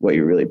 That's what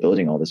you're really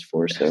building all this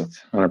for. So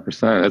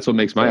 100%. That's what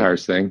makes my heart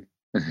sing.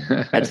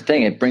 That's the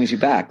thing. It brings you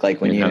back.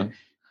 When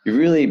you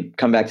really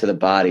come back to the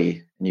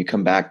body and you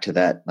come back to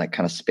that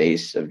kind of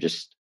space of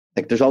just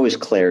there's always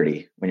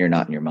clarity when you're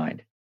not in your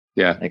mind.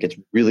 Yeah. It's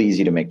really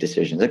easy to make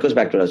decisions. That goes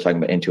back to what I was talking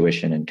about,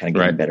 intuition and kind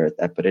of getting better at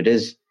that. But it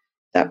is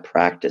that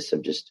practice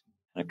of just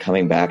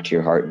coming back to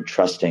your heart and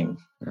trusting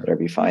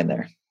whatever you find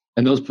there.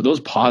 And those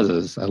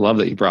pauses, I love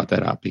that you brought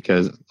that up,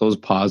 because those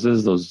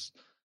pauses, those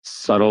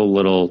subtle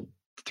little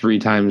 3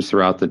 times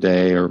throughout the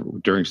day or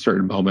during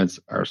certain moments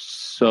are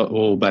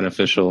so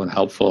beneficial and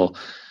helpful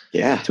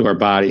to our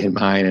body and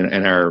mind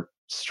and our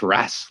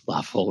stress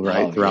level,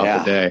 right?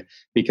 Throughout the day.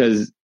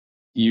 Because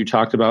you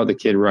talked about the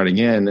kid running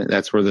in,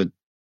 that's where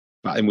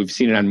and we've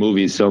seen it on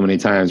movies so many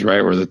times,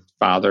 right? Where the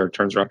father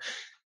turns around,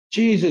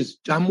 Jesus,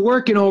 I'm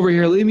working over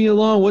here. Leave me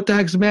alone. What the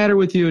heck's the matter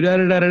with you? Da,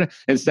 da, da, da.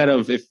 Instead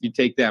of, if you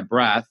take that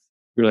breath,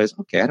 you realize,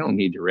 okay, I don't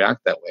need to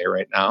react that way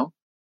right now.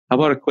 How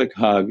about a quick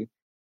hug?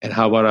 And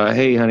how about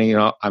hey, honey,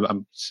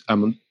 I'm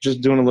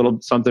just doing a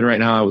little something right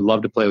now. I would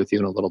love to play with you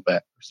in a little bit.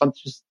 Or something,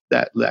 just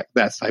that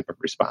type of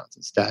response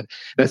instead.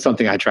 That's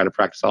something I try to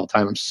practice all the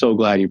time. I'm so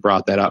glad you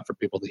brought that up for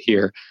people to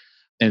hear.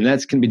 And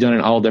that can be done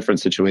in all different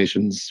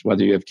situations,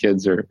 whether you have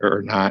kids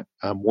or not,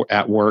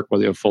 at work,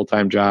 whether you have a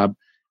full-time job,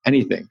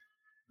 anything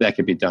that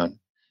could be done.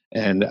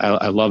 And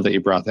I love that you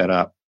brought that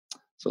up.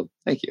 So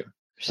thank you.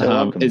 So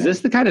welcome, is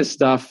this the kind of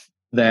stuff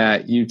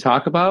that you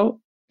talk about?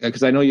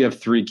 Because I know you have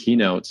 3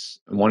 keynotes.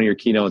 And one of your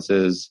keynotes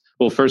is,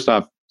 well, first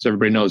off, so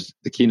everybody knows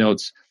the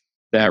keynotes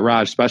that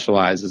Raj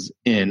specializes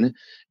in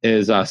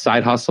is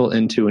Side Hustle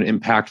into an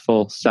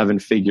Impactful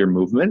 7-Figure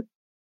Movement,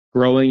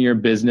 Growing Your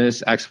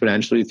Business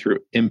Exponentially Through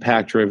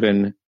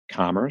Impact-Driven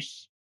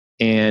Commerce,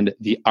 and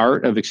The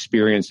Art of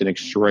Experiencing an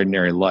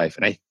Extraordinary Life.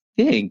 And I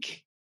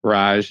think,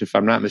 Raj, if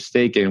I'm not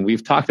mistaken,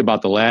 we've talked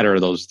about the latter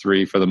of those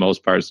 3 for the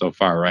most part so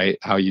far, right?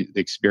 The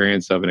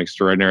experience of an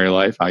extraordinary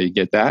life, how you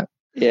get that.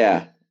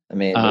 Yeah. I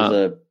mean,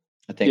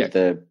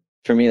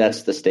 for me,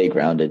 that's the stay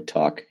grounded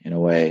talk in a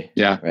way.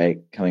 Yeah. Right.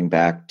 Coming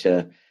back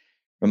to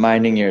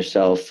reminding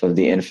yourself of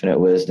the infinite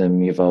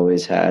wisdom you've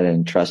always had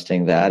and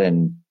trusting that,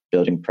 and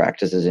building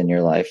practices in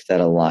your life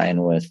that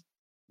align with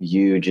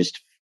you.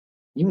 Just,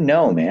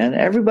 man,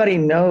 everybody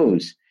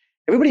knows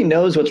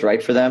what's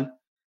right for them.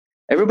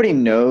 Everybody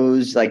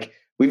knows,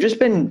 we've just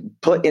been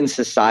put in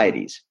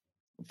societies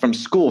from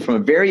school, from a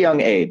very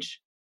young age.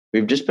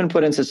 We've just been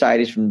put in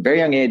societies from a very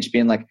young age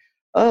being like,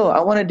 oh,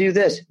 I want to do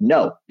this.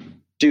 No,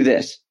 do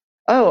this.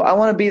 Oh, I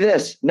want to be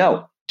this.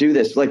 No, do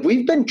this.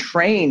 We've been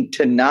trained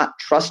to not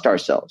trust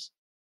ourselves.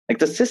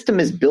 The system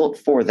is built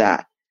for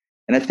that.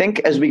 And I think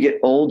as we get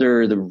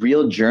older, the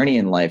real journey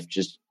in life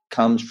just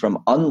comes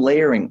from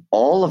unlayering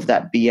all of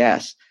that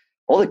BS,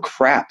 all the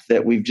crap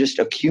that we've just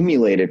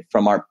accumulated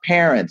from our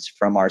parents,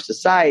 from our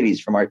societies,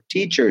 from our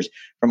teachers,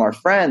 from our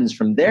friends,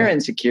 from their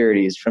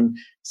insecurities, from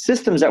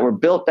systems that were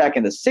built back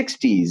in the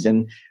 60s.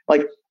 And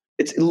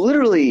it's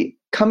literally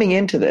coming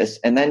into this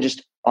and then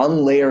just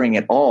unlayering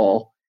it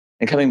all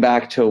and coming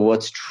back to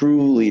what's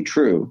truly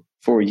true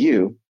for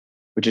you,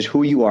 which is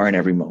who you are in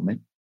every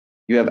moment.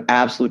 You have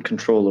absolute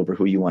control over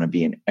who you want to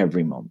be in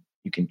every moment.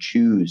 You can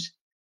choose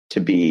to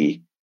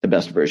be the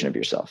best version of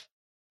yourself.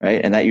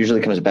 right? And that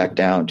usually comes back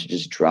down to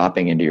just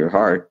dropping into your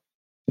heart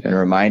and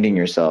reminding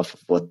yourself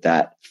of what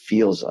that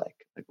feels like.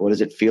 Like, what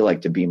does it feel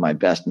like to be my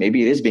best?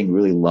 Maybe it is being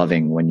really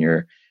loving when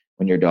your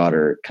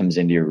daughter comes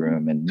into your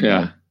room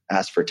and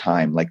asks for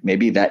time. Like,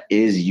 maybe that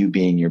is you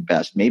being your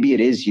best. Maybe it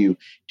is you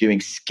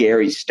doing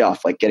scary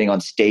stuff, like getting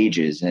on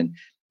stages and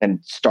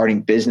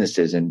starting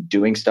businesses and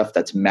doing stuff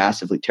that's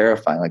massively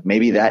terrifying. Like,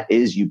 maybe that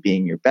is you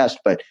being your best.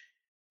 But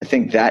I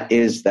think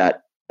that's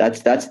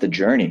the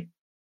journey.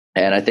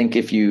 And I think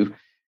if you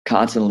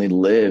constantly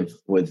live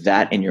with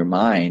that in your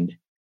mind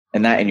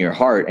and that in your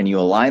heart, and you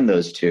align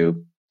those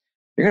two,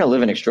 you're going to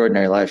live an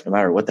extraordinary life no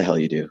matter what the hell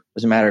you do.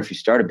 Doesn't matter if you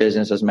start a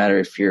business, doesn't matter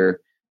if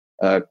you're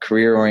a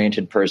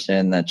career-oriented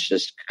person that's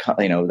just,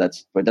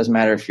 it doesn't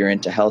matter if you're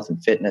into health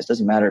and fitness,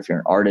 doesn't matter if you're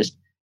an artist.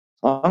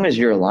 As long as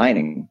you're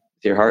aligning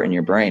with your heart and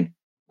your brain,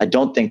 I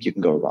don't think you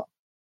can go wrong.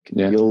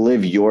 Yeah. You'll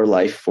live your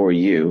life for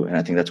you. And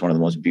I think that's one of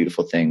the most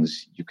beautiful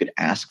things you could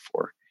ask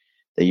for,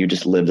 that you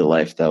just lived a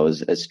life that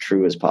was as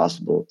true as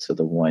possible to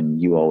the one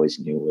you always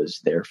knew was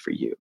there for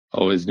you.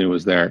 Always knew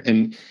was there.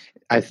 And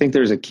I think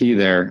there's a key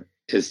there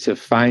is to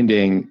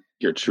finding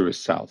your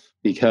truest self.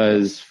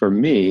 Because for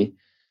me,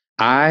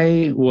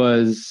 I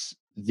was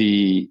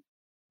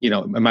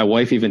my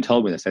wife even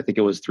told me this, I think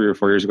it was 3 or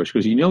 4 years ago. She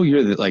goes,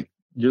 you're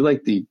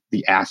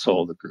the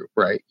asshole of the group,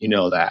 right? You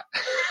know that.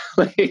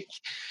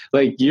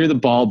 like you're the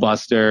ball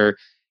buster,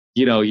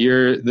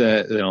 you're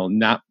the,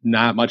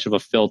 not much of a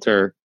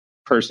filter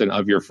person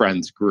of your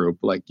friends group.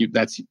 Like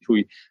that's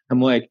who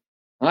I'm like,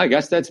 oh, I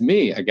guess that's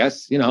me. I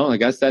guess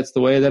that's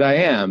the way that I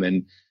am.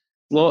 And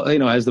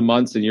as the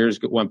months and years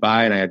went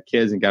by and I had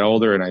kids and got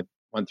older and I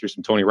went through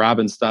some Tony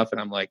Robbins stuff, and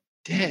I'm like,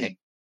 dang,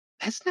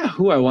 that's not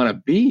who I want to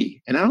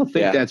be. And I don't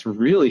think that's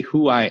really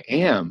who I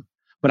am.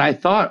 But I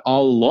thought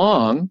all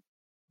along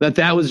that's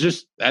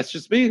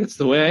just me. That's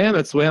the way I am.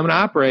 That's the way I'm going to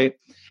operate.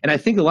 And I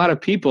think a lot of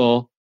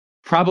people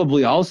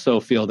probably also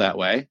feel that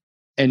way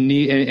and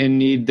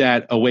need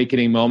that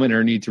awakening moment,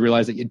 or need to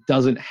realize that you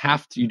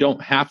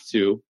don't have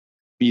to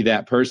be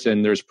that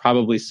person. There's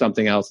probably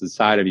something else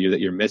inside of you that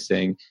you're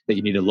missing, that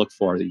you need to look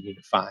for, that you need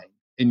to find.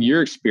 In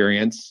your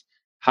experience,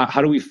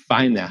 how do we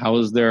find that? How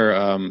is there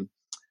an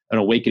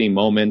awakening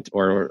moment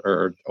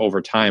or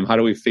over time? How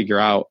do we figure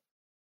out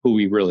who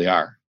we really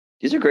are?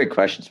 These are great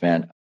questions,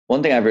 man.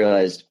 One thing I've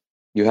realized,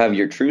 you have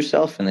your true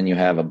self and then you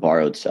have a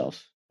borrowed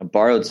self. A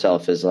borrowed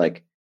self is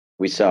like,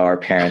 we saw our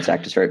parents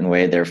act a certain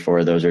way,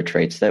 therefore those are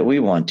traits that we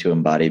want to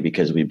embody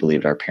because we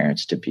believed our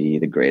parents to be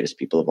the greatest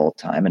people of all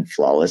time and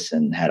flawless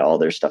and had all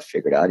their stuff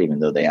figured out, even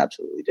though they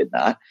absolutely did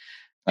not.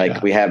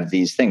 We have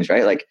these things,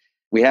 right? Like,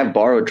 we have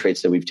borrowed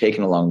traits that we've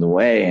taken along the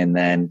way and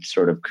then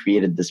sort of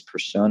created this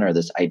persona or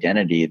this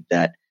identity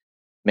that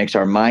makes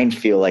our mind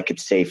feel like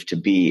it's safe to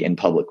be in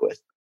public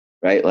with,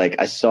 right? Like,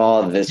 I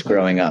saw this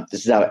growing up.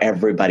 This is how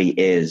everybody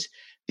is.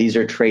 These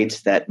are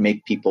traits that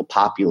make people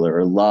popular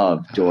or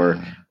loved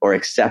or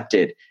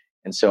accepted.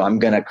 And so I'm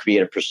going to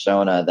create a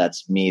persona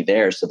that's me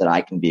there so that I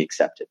can be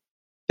accepted.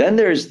 Then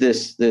there's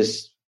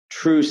this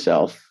true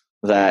self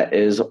that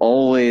is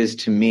always,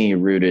 to me,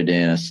 rooted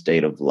in a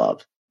state of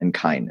love and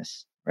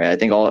kindness, right? I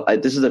think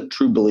this is a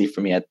true belief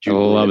for me. I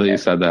love that you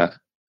said that.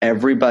 I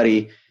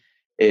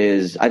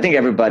think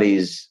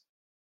everybody's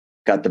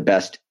got the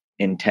best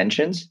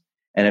intentions.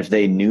 And if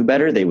they knew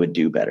better, they would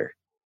do better.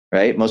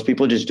 Right? Most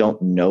people just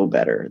don't know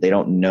better. They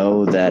don't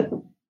know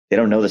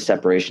the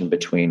separation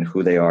between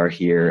who they are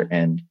here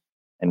and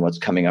what's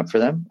coming up for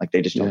them. Like,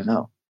 they just don't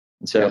know.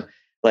 And so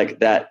like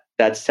that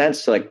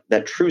sense, like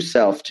that true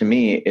self to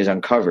me is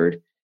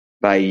uncovered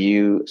by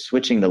you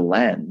switching the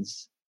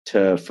lens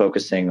to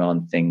focusing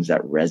on things that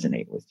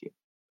resonate with you.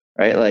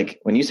 Right? Like,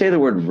 when you say the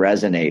word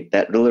resonate,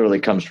 that literally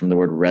comes from the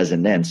word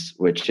resonance,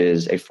 which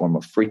is a form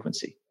of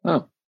frequency.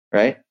 Oh.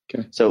 Right?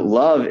 Okay. So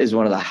love is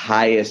one of the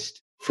highest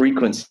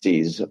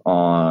frequencies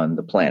on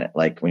the planet.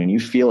 Like, when you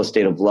feel a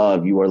state of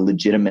love, you are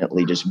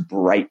legitimately just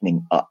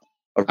brightening up.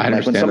 Like,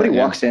 when somebody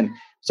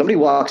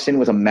walks in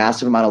with a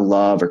massive amount of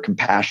love or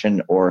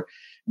compassion or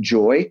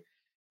joy,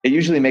 it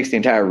usually makes the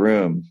entire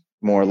room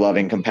more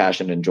loving,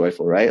 compassionate, and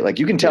joyful, right? Like,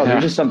 you can tell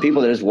there's just some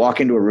people that just walk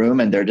into a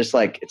room and they're just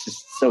like, it's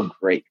just so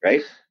great,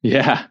 right?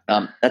 Yeah.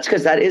 That's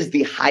because that is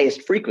the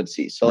highest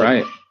frequency. So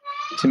right.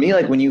 To me,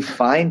 like, when you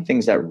find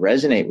things that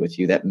resonate with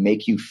you, that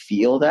make you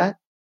feel that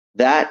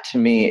to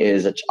me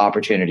is an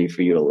opportunity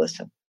for you to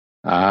listen.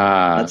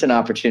 That's an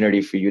opportunity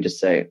for you to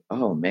say,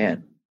 oh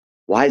man,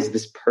 why is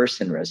this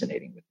person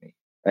resonating with me?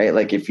 Right?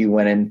 Like, if you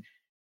went and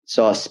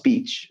saw a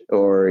speech,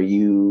 or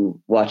you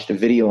watched a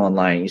video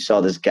online, you saw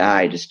this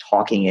guy just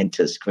talking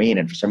into the screen,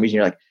 and for some reason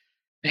you're like,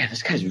 man,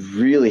 this guy's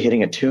really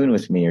hitting a tune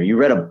with me. Or you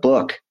read a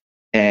book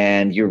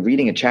and you're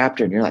reading a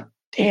chapter and you're like,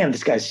 damn,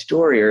 this guy's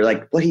story, or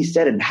like what he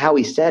said and how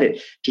he said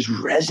it just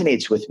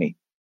resonates with me.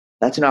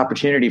 That's an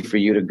opportunity for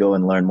you to go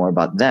and learn more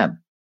about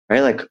them,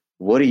 right? Like,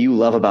 what do you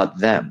love about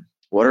them?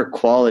 What are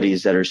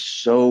qualities that are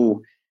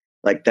so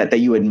like that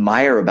you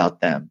admire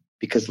about them?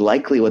 Because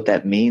likely what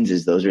that means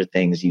is those are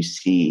things you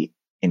see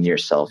in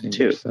yourself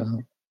too.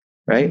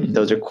 right? Mm-hmm.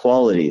 Those are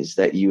qualities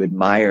that you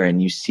admire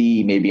and you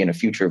see maybe in a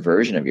future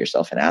version of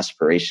yourself, an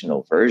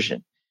aspirational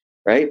version,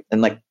 right?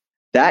 And like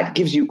that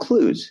gives you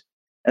clues.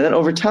 And then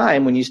over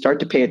time, when you start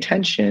to pay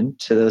attention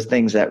to those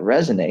things that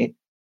resonate,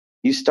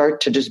 you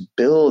start to just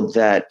build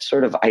that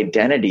sort of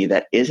identity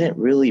that isn't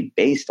really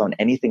based on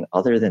anything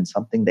other than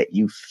something that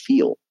you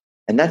feel.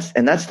 And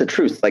that's the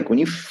truth. Like when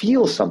you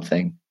feel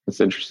something,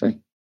 that's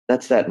interesting.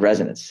 That's that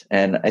resonance.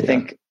 And I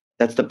think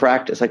that's the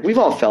practice. Like we've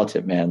all felt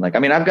it, man. Like, I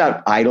mean, I've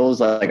got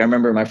idols. Like I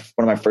remember one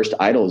of my first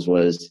idols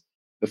was,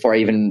 before I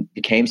even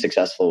became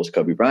successful, was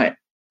Kobe Bryant.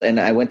 And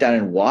I went down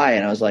in why,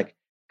 and I was like,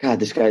 God,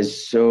 this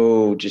guy's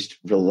so just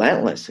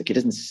relentless. Like he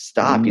doesn't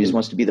stop. He just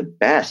wants to be the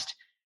best.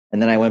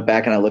 And then I went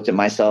back and I looked at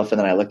myself, and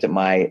then I looked at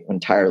my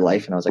entire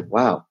life, and I was like,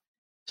 wow.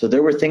 So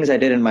there were things I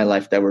did in my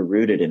life that were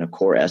rooted in a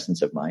core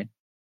essence of mine.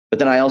 But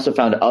then I also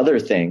found other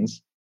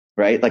things,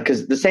 right? Like,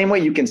 because the same way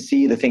you can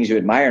see the things you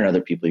admire in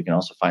other people, you can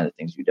also find the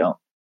things you don't,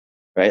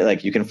 right?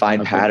 Like you can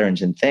find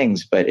patterns in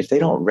things, but if they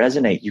don't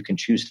resonate, you can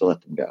choose to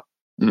let them go.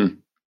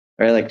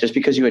 Right? Like just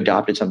because you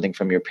adopted something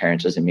from your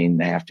parents doesn't mean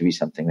they have to be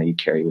something that you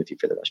carry with you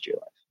for the rest of your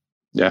life.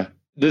 Yeah,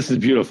 this is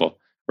beautiful,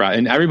 right?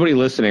 And everybody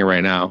listening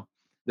right now,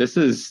 this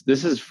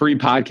is free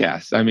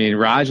podcast. I mean,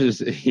 Raj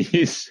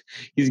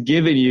he's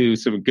giving you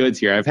some goods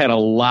here. I've had a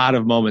lot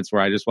of moments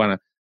where I just want to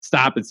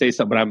stop and say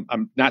something, but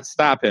I'm not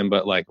stop him,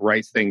 but like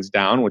write things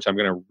down, which I'm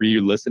going to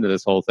re-listen to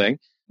this whole thing.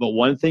 But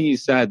one thing you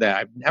said that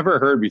I've never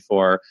heard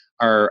before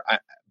are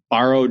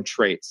borrowed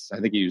traits. I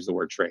think you used the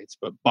word traits,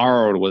 but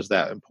borrowed was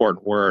that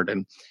important word.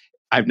 And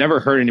I've never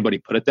heard anybody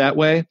put it that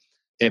way.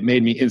 It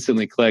made me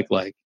instantly click.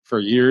 Like for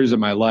years of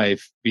my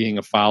life, being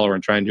a follower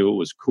and trying to do what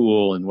was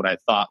cool and what I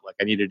thought like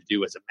I needed to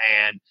do as a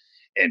man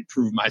and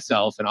prove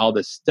myself and all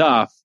this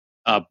stuff,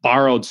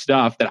 borrowed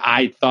stuff that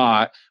I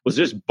thought was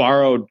just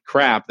borrowed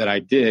crap that I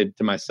did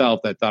to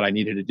myself that I thought I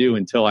needed to do,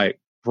 until I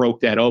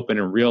broke that open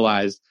and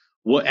realized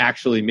what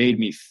actually made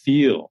me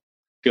feel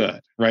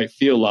good, right?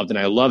 Feel loved. And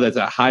I love that's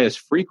the highest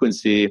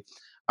frequency.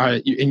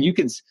 And you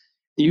can,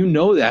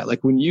 that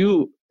like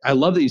I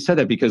love that you said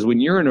that, because when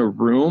you're in a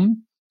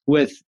room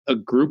with a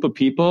group of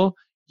people,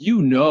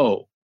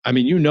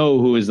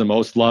 who is the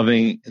most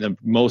loving and the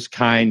most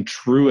kind,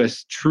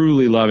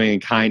 truly loving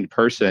and kind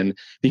person,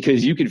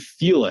 because you could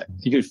feel it.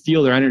 You could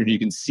feel their energy. You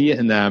can see it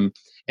in them,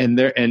 and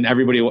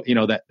everybody,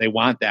 that they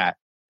want that.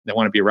 They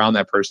want to be around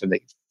that person. They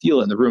can feel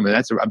it in the room. And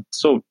I'm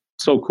so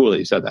cool that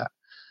you said that.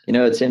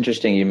 It's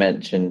interesting. You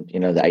mentioned,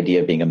 the idea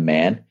of being a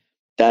man.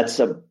 That's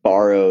a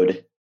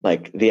borrowed,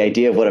 like the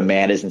idea of what a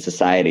man is in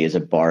society is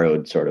a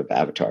borrowed sort of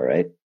avatar,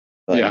 right?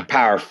 Like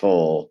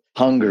powerful,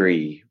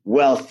 hungry,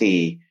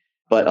 wealthy.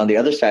 But on the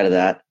other side of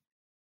that,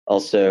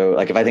 also,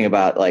 like if I think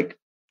about like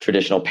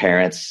traditional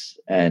parents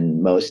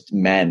and most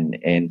men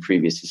in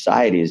previous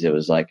societies, it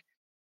was like,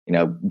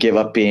 give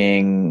up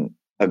being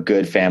a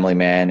good family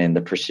man in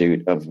the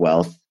pursuit of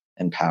wealth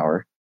and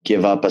power,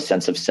 give up a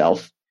sense of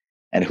self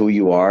and who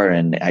you are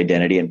and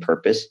identity and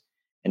purpose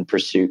in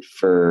pursuit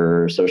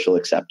for social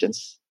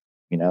acceptance.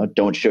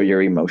 Don't show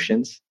your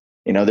emotions.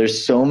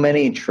 There's so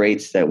many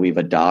traits that we've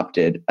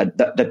adopted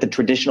that the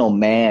traditional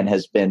man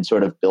has been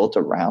sort of built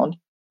around.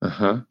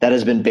 That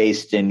has been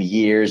based in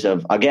years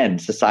of, again,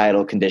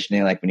 societal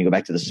conditioning. Like when you go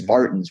back to the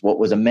Spartans, what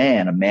was a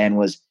man? A man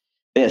was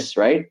this,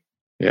 right?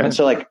 Yeah. And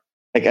so like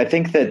I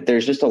think that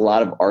there's just a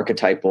lot of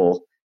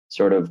archetypal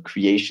sort of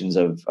creations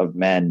of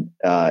men,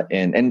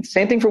 and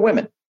same thing for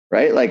women,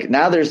 right? Like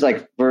now there's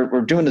like,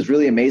 we're doing this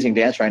really amazing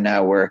dance right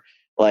now where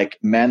like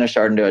men are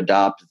starting to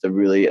adopt the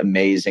really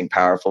amazing,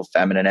 powerful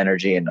feminine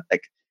energy. And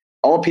like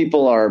all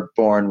people are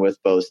born with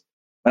both.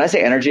 When I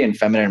say energy and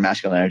feminine and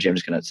masculine energy, I'm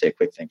just going to say a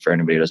quick thing for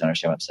anybody who doesn't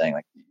understand what I'm saying.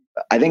 Like,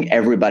 I think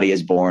everybody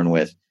is born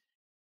with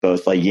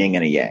both a yin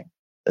and a yang.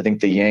 I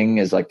think the yin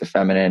is like the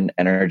feminine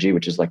energy,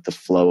 which is like the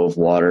flow of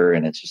water,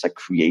 and it's just like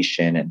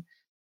creation.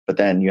 But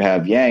then you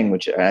have yang,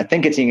 which I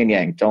think it's yin and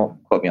yang.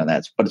 Don't quote me on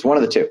that, but it's one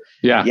of the two.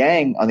 Yeah.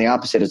 Yang on the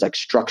opposite is like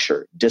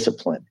structure,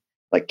 discipline,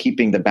 like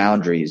keeping the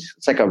boundaries.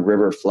 It's like a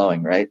river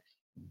flowing, right?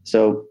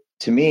 So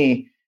to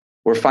me,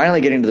 we're finally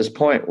getting to this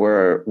point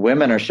where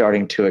women are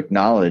starting to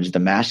acknowledge the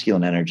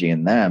masculine energy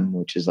in them,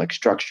 which is like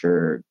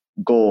structure,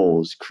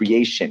 goals,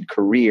 creation,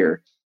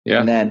 career. Yeah.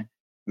 And then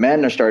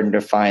men are starting to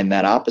find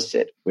that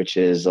opposite, which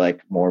is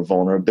like more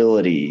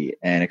vulnerability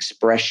and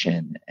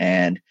expression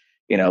and,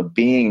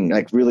 being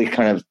like really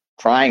kind of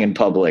crying in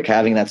public,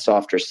 having that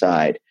softer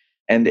side.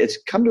 And it's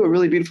come to a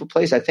really beautiful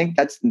place. I think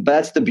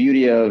that's the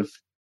beauty of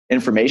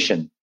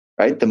information,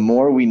 right? The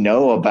more we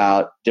know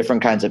about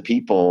different kinds of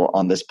people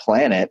on this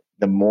planet,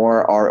 the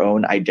more our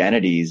own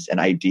identities and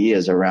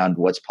ideas around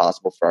what's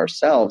possible for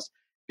ourselves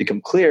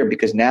become clear,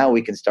 because now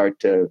we can start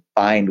to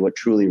find what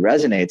truly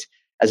resonates,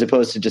 as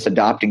opposed to just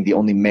adopting the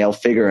only male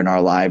figure in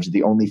our lives,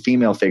 the only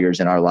female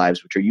figures in our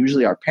lives, which are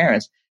usually our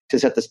parents, to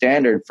set the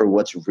standard for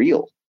what's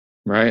real.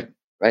 Right.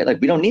 Like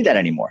we don't need that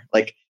anymore.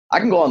 Like I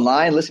can go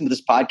online, listen to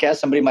this podcast.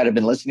 Somebody might have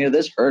been listening to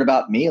this, heard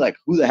about me. Like,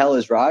 who the hell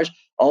is Raj?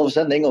 All of a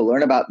sudden they can go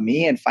learn about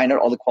me and find out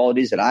all the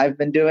qualities that I've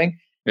been doing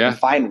and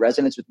find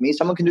resonance with me.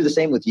 Someone can do the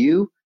same with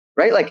you,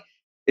 right? Like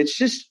it's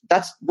just,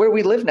 that's where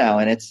we live now.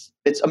 And it's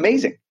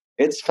amazing.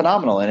 It's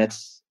phenomenal. And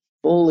it's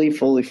fully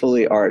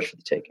ours for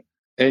the taking.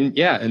 And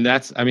yeah, and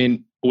that's, I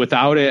mean,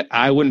 without it,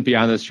 I wouldn't be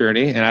on this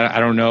journey. And I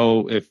don't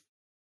know if,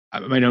 I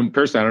mean,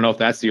 personally, I don't know if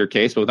that's your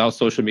case, but without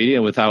social media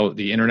and without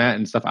the internet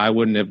and stuff, I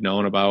wouldn't have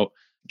known about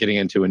getting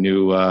into a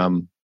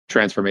new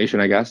transformation,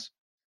 I guess.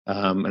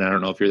 And I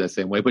don't know if you're the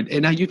same way, but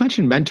and you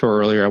mentioned mentor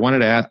earlier. I wanted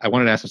to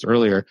ask this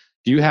earlier.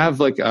 Do you have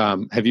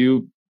have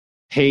you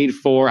paid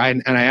for,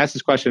 and I asked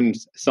this question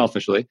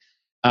selfishly,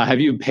 have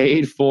you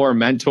paid for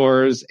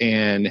mentors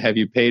and have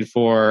you paid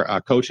for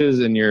coaches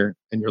in your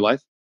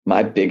life?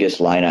 My biggest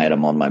line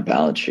item on my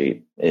balance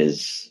sheet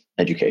is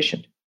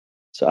education.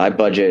 So I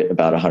budget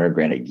about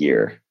 $100,000 a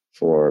year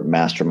for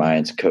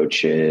masterminds,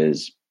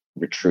 coaches,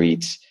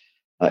 retreats,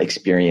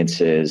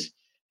 experiences,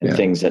 and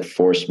things that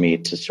force me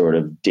to sort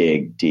of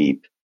dig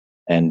deep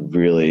and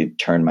really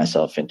turn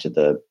myself into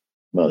the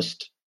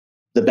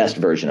best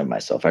version of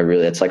myself.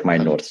 It's like my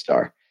North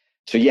Star.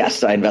 So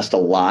yes, I invest a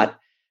lot,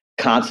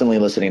 constantly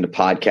listening to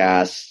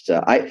podcasts.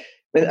 I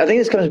think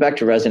this comes back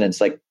to resonance.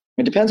 Like,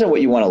 it depends on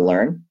what you want to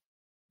learn,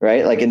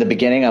 right? Like in the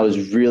beginning, I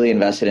was really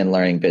invested in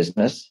learning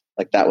business.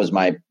 Like that was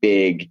my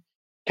big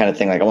kind of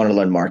thing. Like I wanted to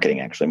learn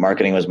marketing, actually.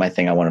 Marketing was my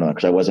thing I wanted to learn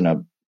because I wasn't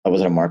a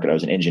marketer. I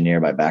was an engineer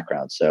by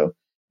background. So,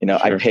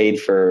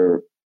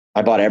 sure.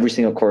 I bought every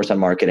single course on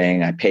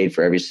marketing. I paid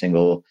for every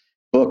single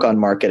book on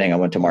marketing. I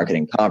went to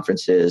marketing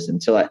conferences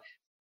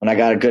when I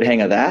got a good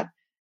hang of that,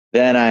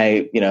 then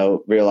I,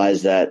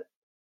 realized that,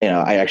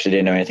 I actually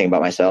didn't know anything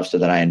about myself. So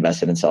then I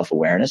invested in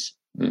self-awareness.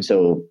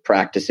 So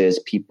practices,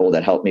 people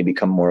that help me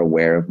become more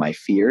aware of my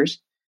fears,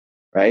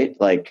 right?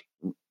 Like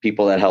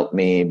people that help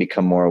me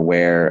become more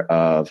aware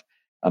of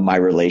my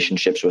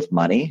relationships with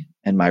money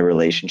and my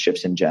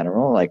relationships in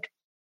general. Like,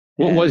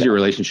 what was your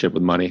relationship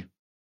with money?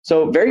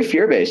 So very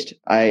fear-based.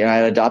 I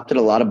adopted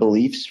a lot of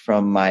beliefs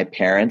from my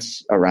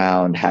parents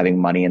around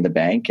having money in the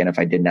bank. And if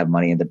I didn't have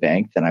money in the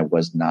bank, then I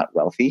was not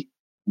wealthy.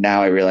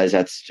 Now I realize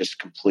that's just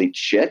complete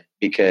shit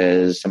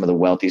because some of the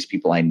wealthiest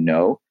people I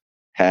know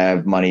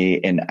have money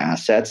in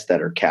assets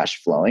that are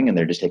cash flowing and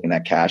they're just taking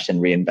that cash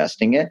and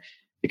reinvesting it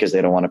because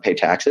they don't want to pay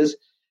taxes.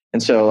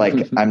 And so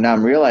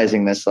I'm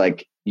realizing this,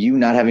 like you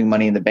not having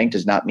money in the bank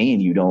does not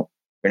mean you're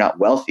not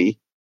wealthy.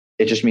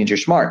 It just means you're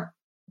smart.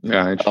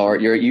 Yeah, or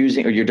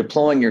you're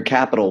deploying your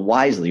capital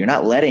wisely. You're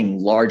not letting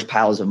large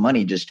piles of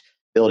money just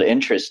build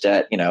interest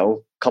at, a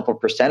couple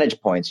percentage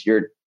points.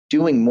 You're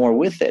doing more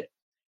with it.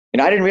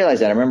 And I didn't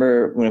realize that. I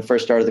remember when I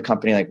first started the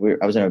company,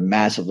 I was in a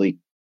massively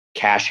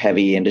cash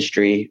heavy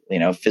industry,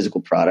 physical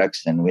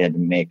products, and we had to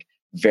make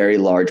very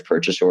large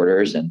purchase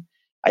orders. And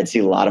I'd see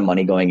a lot of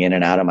money going in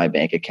and out of my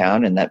bank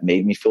account. And that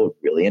made me feel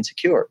really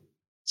insecure.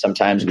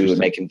 Sometimes we would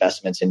make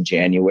investments in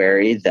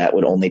January that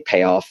would only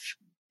pay off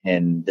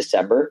in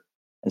December.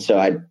 And so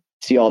I'd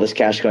see all this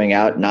cash going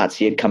out, not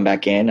see it come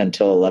back in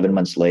until 11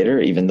 months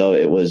later, even though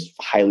it was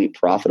highly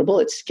profitable.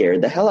 It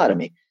scared the hell out of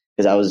me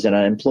because I was an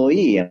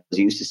employee and I was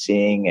used to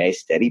seeing a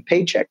steady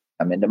paycheck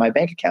come into my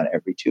bank account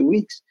every 2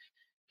 weeks.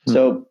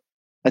 So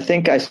I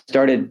think I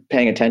started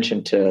paying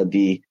attention to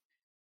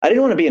I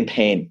didn't want to be in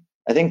pain.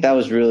 I think that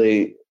was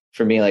really,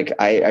 for me, like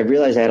I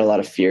realized I had a lot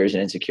of fears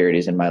and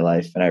insecurities in my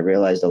life. And I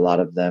realized a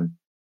lot of them.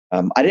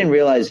 I didn't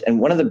realize,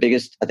 and one of the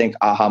biggest, I think,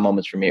 aha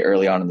moments for me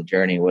early on in the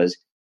journey was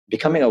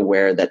becoming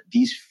aware that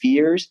these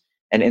fears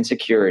and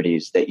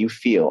insecurities that you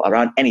feel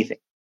around anything,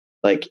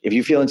 like if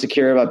you feel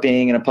insecure about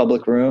being in a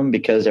public room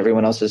because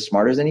everyone else is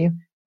smarter than you,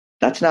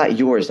 that's not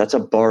yours. That's a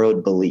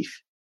borrowed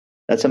belief.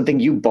 That's something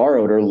you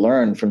borrowed or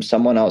learned from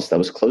someone else that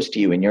was close to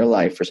you in your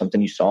life, or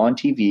something you saw on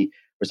TV,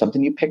 or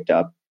something you picked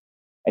up.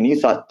 And you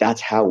thought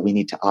that's how we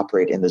need to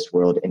operate in this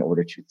world in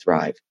order to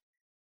thrive.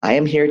 I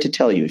am here to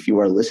tell you, if you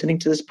are listening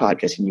to this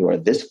podcast and you are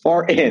this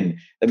far in,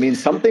 that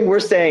means something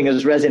we're saying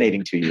is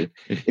resonating to you.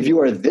 If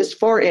you are this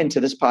far into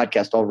this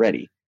podcast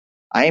already,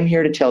 I am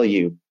here to tell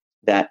you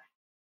that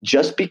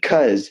just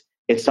because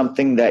it's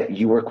something that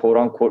you were quote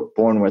unquote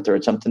born with, or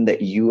it's something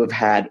that you have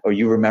had or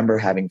you remember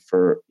having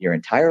for your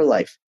entire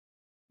life,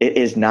 it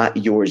is not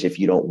yours if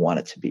you don't want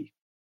it to be.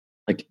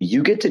 Like,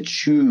 you get to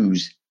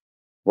choose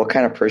what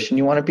kind of person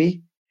you want to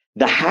be.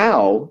 The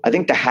how, I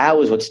think the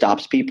how is what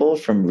stops people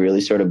from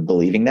really sort of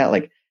believing that.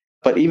 Like,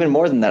 but even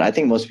more than that, I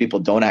think most people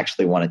don't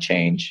actually want to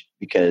change,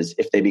 because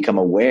if they become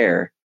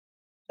aware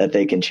that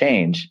they can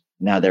change,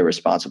 now they're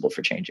responsible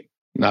for changing.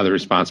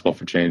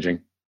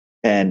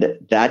 And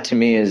that to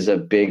me is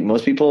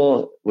most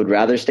people would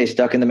rather stay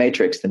stuck in the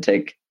matrix than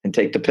take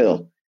the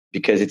pill,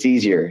 because it's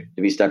easier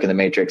to be stuck in the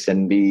matrix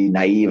and be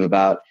naive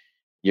about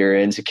your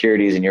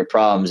insecurities and your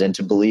problems and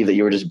to believe that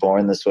you were just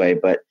born this way.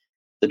 But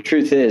the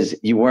truth is,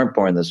 you weren't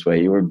born this way.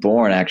 You were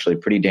born actually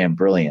pretty damn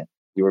brilliant.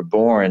 You were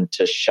born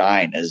to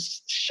shine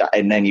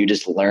and then you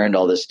just learned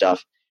all this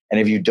stuff. And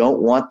if you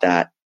don't want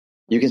that,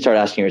 you can start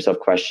asking yourself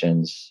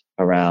questions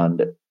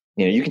around,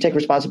 you can take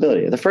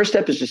responsibility. The first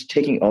step is just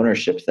taking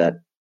ownership that,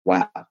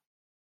 wow,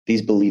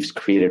 these beliefs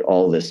created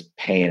all this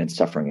pain and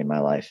suffering in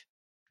my life.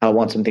 I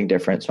want something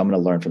different, so I'm going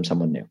to learn from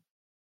someone new.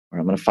 Or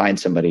I'm going to find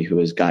somebody who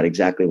has got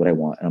exactly what I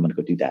want, and I'm going to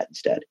go do that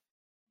instead.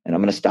 And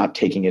I'm going to stop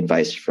taking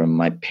advice from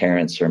my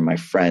parents or my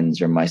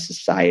friends or my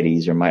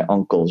societies or my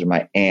uncles or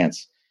my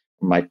aunts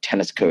or my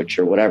tennis coach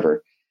or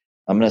whatever.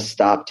 I'm going to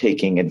stop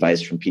taking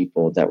advice from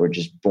people that were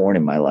just born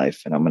in my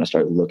life. And I'm going to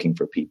start looking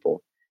for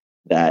people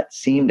that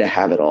seem to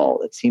have it all,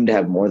 that seem to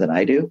have more than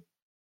I do.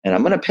 And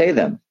I'm going to pay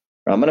them,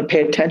 or I'm going to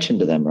pay attention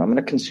to them, or I'm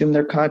going to consume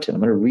their content.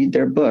 I'm going to read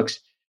their books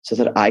so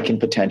that I can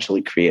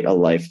potentially create a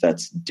life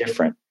that's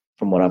different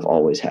from what I've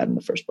always had in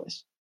the first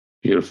place.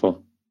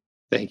 Beautiful.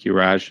 Thank you,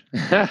 Raj.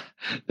 That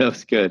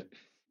was good.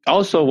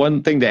 Also,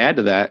 one thing to add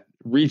to that,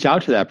 reach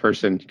out to that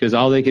person, because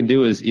all they can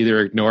do is either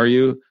ignore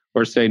you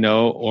or say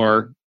no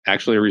or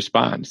actually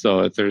respond. So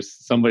if there's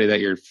somebody that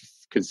you're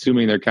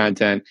consuming their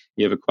content,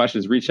 you have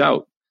questions, reach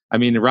out. I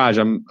mean, Raj,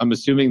 I'm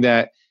assuming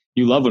that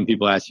you love when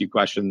people ask you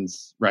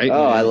questions, right?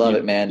 Oh, I love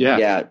it, man.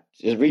 Yeah.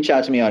 Just reach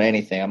out to me on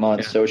anything. I'm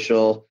on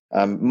social.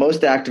 I'm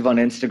most active on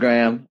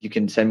Instagram. You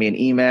can send me an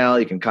email.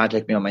 You can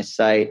contact me on my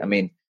site. I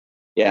mean,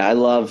 I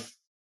love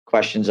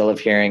questions. I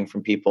love hearing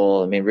from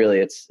people. I mean, really,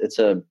 it's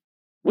a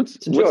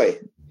joy.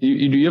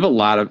 You have a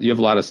lot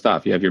of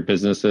stuff. You have your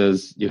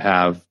businesses. You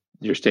have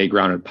your Stay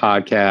Grounded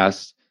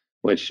podcast,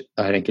 which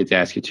I didn't get to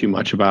ask you too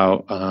much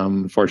about.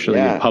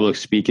 Unfortunately, your public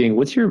speaking.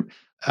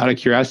 Out of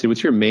curiosity,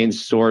 what's your main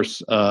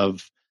source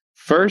of?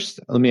 First,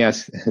 let me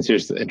ask.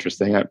 Here's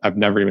interesting. I've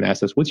never even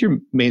asked this. What's your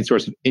main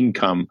source of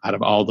income out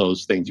of all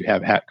those things you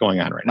have going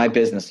on right now? My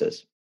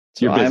businesses.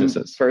 So your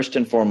businesses. I'm first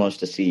and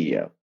foremost a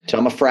CEO. So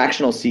I'm a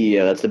fractional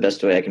CEO. That's the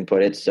best way I can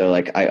put it. So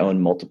like I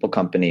own multiple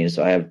companies.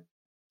 So I have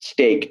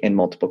stake in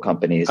multiple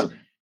companies,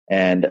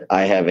 and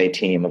I have a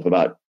team of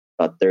about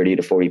 30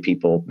 to 40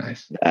 people.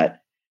 Nice.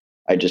 That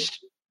I just,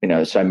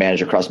 so I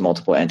manage across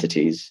multiple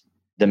entities.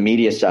 The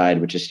media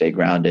side, which is Stay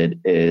Grounded,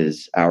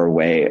 is our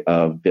way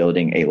of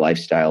building a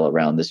lifestyle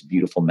around this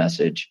beautiful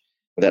message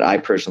that I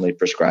personally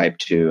prescribe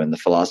to, and the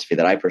philosophy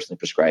that I personally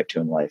prescribe to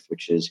in life,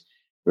 which is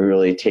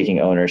really taking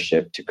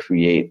ownership to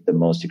create the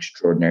most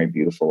extraordinary,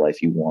 beautiful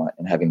life you want,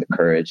 and having the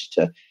courage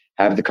to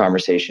have the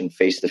conversation,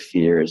 face the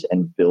fears,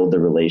 and build the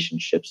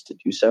relationships to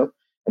do so.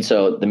 And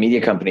so the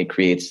media company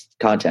creates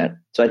content.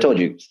 So I told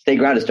you, Stay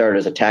Grounded started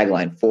as a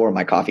tagline for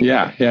my coffee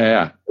company.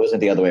 Yeah. It wasn't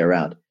the other way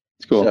around.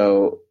 Cool.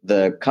 So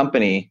the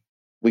company,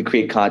 we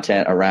create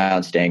content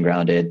around staying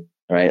grounded,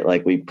 right?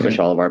 Like we push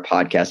all of our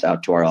podcasts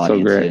out to our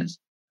audiences,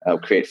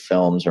 create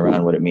films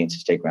around what it means to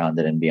stay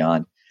grounded and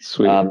beyond.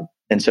 Sweet.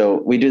 And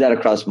so we do that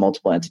across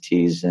multiple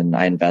entities, and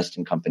I invest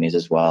in companies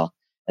as well.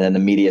 And then the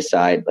media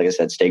side, like I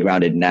said, Stay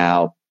Grounded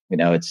now,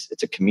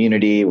 it's a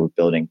community. We're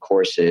building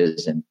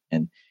courses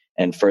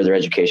and further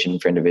education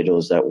for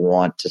individuals that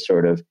want to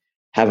sort of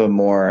have a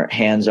more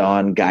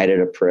hands-on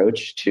guided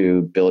approach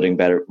to building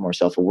better, more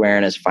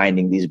self-awareness,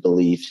 finding these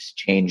beliefs,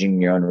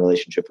 changing your own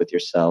relationship with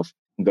yourself,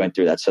 and going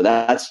through that. So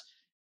that's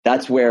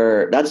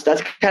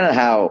kind of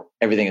how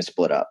everything is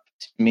split up.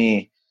 To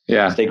me,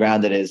 Stay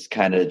Grounded is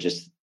kind of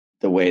just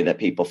the way that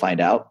people find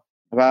out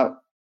about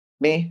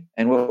me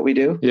and what we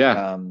do.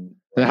 Yeah. And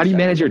how do you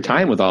manage your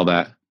time with all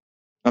that?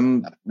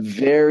 I'm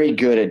very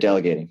good at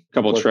delegating. A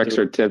couple of tricks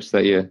or tips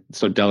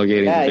so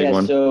delegating is a big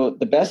one. So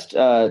the best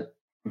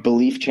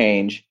belief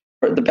change,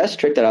 or the best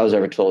trick that I was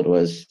ever told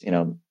was,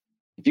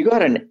 if you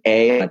got an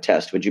A on a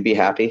test, would you be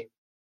happy?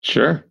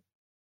 Sure.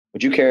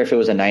 Would you care if it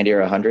was a 90 or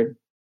 100?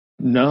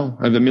 No.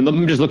 I mean,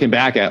 I'm just looking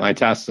back at my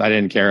tests. I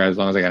didn't care as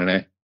long as I got an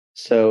A.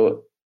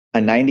 So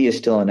a 90 is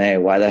still an A.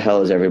 Why the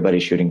hell is everybody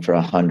shooting for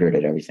 100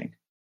 at everything?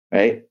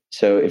 Right?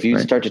 So if you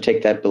start to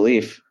take that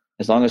belief,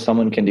 as long as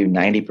someone can do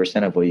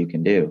 90% of what you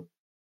can do,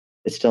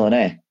 it's still an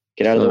A.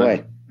 Get out of the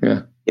way.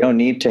 Yeah. You don't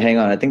need to hang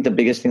on. I think the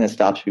biggest thing that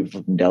stops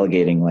people from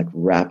delegating like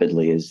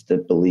rapidly is the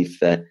belief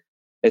that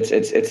it's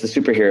the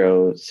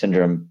superhero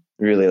syndrome.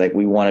 Really, like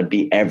we want to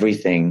be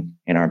everything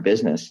in our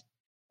business.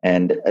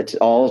 And it's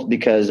all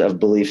because of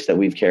beliefs that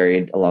we've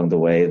carried along the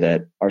way,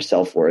 that our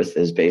self-worth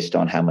is based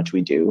on how much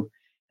we do.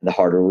 And the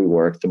harder we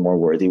work, the more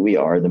worthy we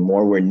are. The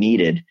more we're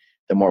needed,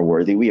 the more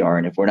worthy we are.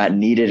 And if we're not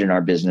needed in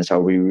our business,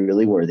 are we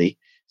really worthy?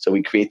 So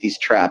we create these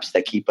traps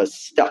that keep us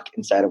stuck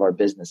inside of our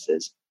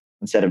businesses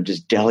instead of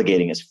just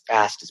delegating as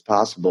fast as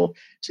possible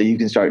so you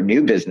can start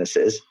new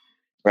businesses,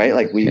 right?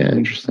 Like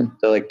interesting.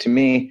 So like to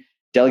me,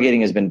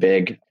 delegating has been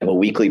big. I have a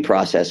weekly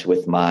process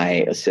with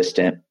my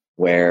assistant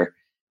where,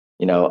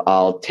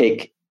 I'll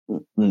take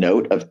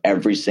note of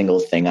every single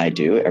thing I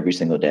do every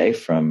single day,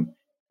 from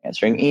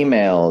answering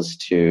emails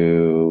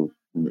to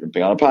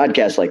being on a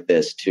podcast like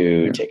this,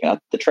 to taking out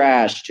the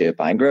trash, to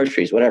buying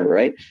groceries, whatever,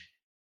 right?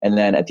 And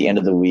then at the end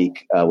of the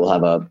week,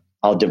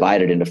 I'll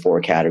divide it into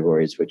 4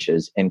 categories, which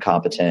is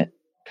incompetent,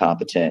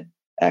 competent,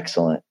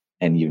 excellent,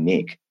 and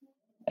unique.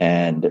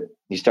 And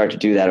you start to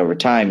do that over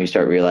time, you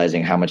start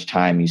realizing how much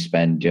time you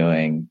spend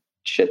doing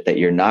shit that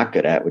you're not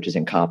good at, which is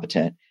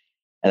incompetent,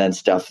 and then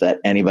stuff that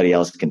anybody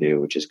else can do,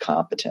 which is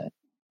competent.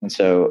 And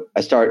so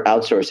I start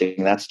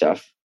outsourcing that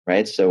stuff,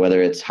 right? So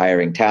whether it's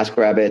hiring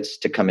TaskRabbits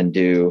to come and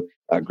do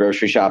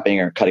grocery shopping,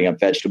 or cutting up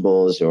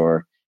vegetables,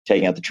 or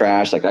taking out the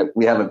trash. Like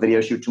we have a video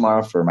shoot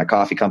tomorrow for my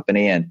coffee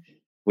company, and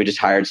we just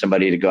hired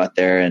somebody to go out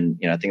there, and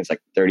I think it's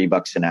like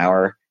 $30 an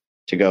hour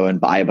to go and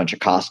buy a bunch of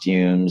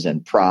costumes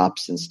and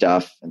props and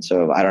stuff. And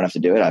so I don't have to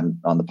do it. I'm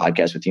on the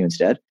podcast with you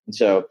instead. And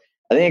so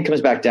I think it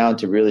comes back down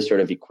to really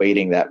sort of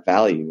equating that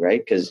value,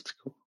 right? Because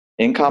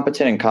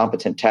incompetent and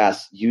competent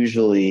tasks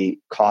usually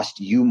cost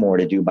you more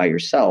to do by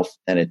yourself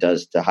than it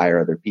does to hire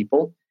other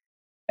people.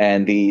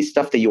 And the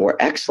stuff that you are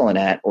excellent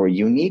at or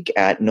unique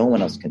at, no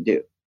one else can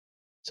do.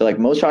 So like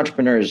most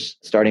entrepreneurs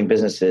starting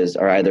businesses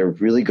are either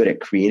really good at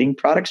creating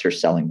products or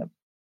selling them,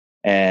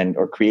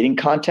 or creating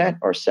content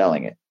or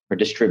selling it or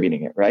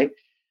distributing it, right?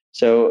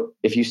 So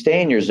if you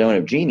stay in your zone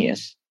of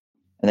genius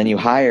and then you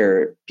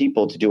hire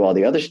people to do all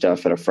the other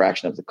stuff at a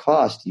fraction of the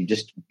cost, you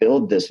just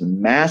build this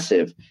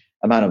massive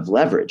amount of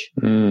leverage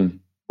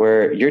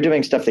where you're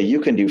doing stuff that you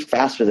can do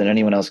faster than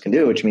anyone else can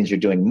do, which means you're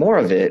doing more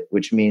of it,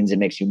 which means it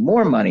makes you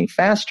more money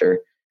faster.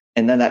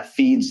 And then that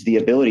feeds the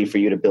ability for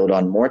you to build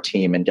on more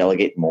team and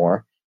delegate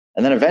more.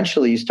 And then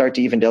eventually you start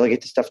to even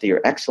delegate the stuff that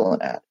you're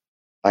excellent at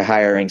by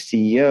hiring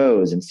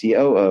CEOs and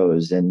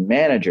COOs and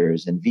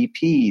managers and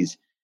VPs.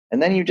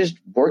 And then you just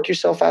work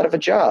yourself out of a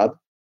job.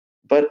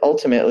 But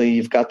ultimately,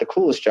 you've got the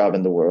coolest job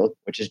in the world,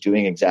 which is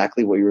doing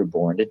exactly what you were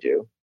born to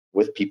do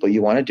with people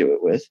you want to do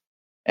it with,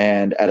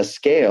 and at a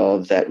scale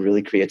that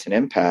really creates an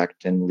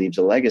impact and leaves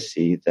a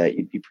legacy that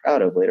you'd be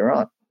proud of later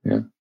on. Yeah.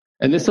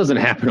 And this doesn't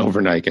happen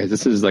overnight, guys.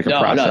 This is like a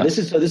process. No,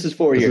 this is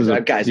 4 years.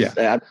 Guys,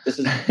 this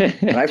is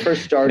when I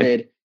first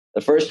started.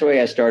 The first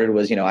way I started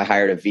was, I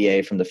hired a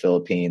VA from the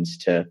Philippines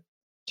to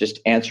just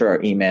answer our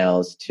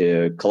emails,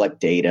 to collect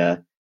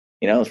data,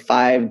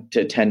 $5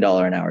 to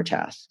 $10 an hour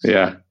tasks.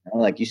 Yeah.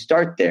 Like you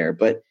start there,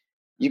 but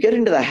you get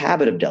into the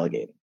habit of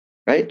delegating,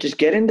 right? Just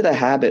get into the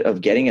habit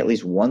of getting at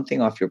least one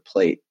thing off your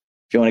plate.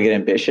 If you want to get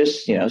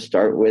ambitious,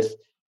 start with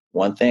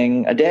one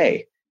thing a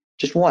day,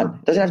 just one.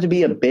 It doesn't have to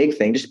be a big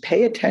thing. Just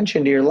pay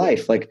attention to your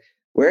life. Like,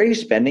 where are you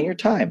spending your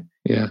time?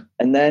 Yeah.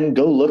 And then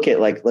go look at,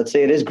 like, let's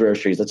say it is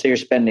groceries. Let's say you're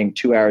spending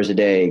 2 hours a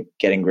day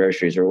getting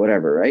groceries or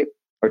whatever, right?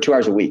 Or 2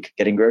 hours a week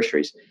getting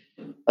groceries.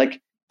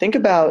 Like, think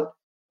about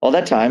all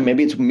that time.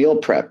 Maybe it's meal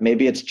prep.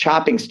 Maybe it's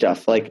chopping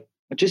stuff. Like,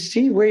 just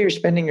see where you're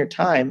spending your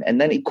time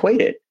and then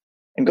equate it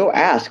and go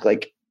ask,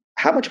 like,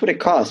 how much would it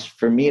cost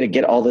for me to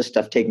get all this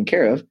stuff taken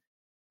care of?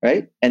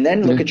 Right. And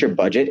then look at your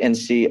budget and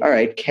see, all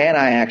right, can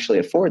I actually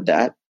afford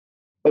that?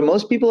 But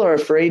most people are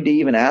afraid to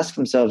even ask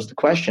themselves the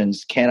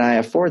questions, can I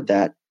afford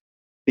that?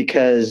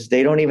 Because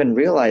they don't even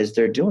realize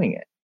they're doing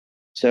it.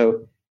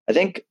 So I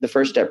think the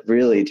first step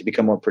really to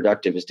become more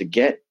productive is to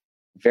get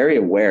very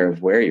aware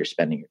of where you're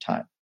spending your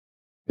time.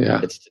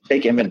 Yeah. It's to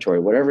take inventory,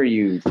 whatever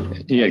you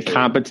had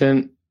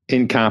competent,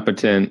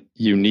 incompetent,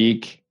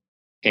 unique,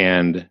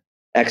 and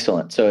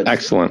excellent. So it's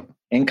excellent.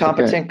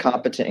 Incompetent,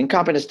 competent,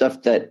 incompetent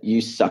stuff that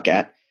you suck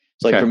at.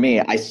 So like for me,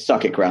 I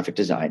suck at graphic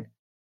design.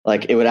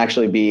 Like it would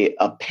actually be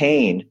a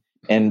pain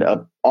and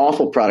an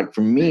awful product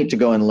for me to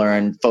go and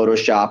learn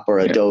Photoshop or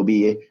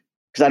Adobe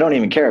because I don't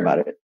even care about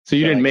it. So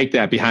you didn't make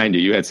that behind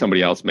you. You had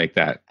somebody else make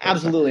that.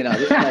 Absolutely not.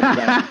 This is my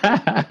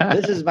designer.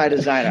 This is my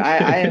designer.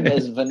 I am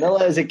as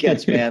vanilla as it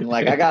gets, man.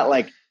 Like I got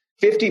like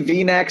 50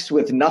 V-necks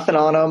with nothing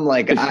on them.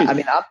 Like, I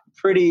mean,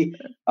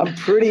 I'm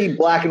pretty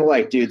black and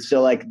white, dude.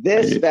 So like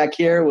this back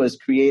here was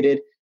created,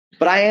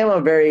 but I am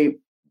a very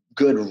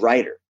good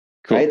writer,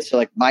 right? So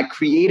like my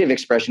creative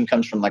expression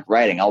comes from like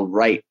writing. I'll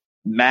write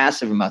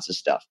massive amounts of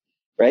stuff,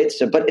 right?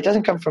 So, but it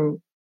doesn't come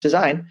from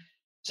design.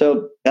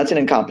 So that's an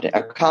incompetent.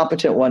 A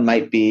competent one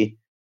might be,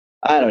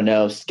 I don't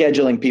know,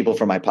 scheduling people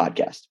for my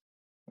podcast,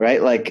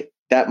 right? Like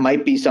that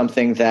might be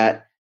something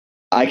that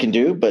I can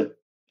do, but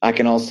I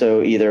can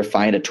also either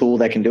find a tool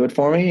that can do it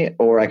for me,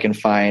 or I can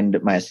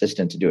find my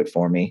assistant to do it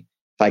for me.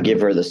 If I give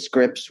her the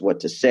scripts,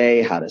 what to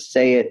say, how to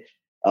say it,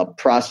 a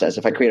process.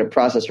 If I create a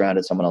process around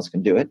it, someone else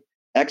can do it.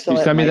 Excellent.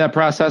 Can you send me that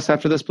process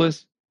after this,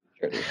 please?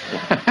 Sure.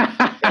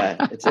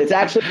 Yeah, it's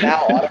actually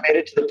now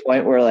automated to the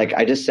point where like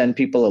I just send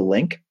people a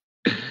link.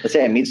 Let's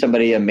say I meet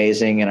somebody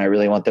amazing and I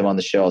really want them on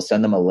the show. I'll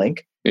send them a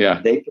link.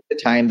 Yeah. They pick the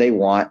time they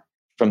want.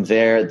 From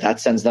there, that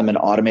sends them an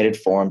automated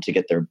form to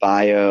get their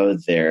bio,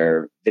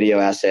 their video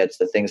assets,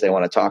 the things they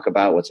want to talk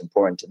about, what's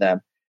important to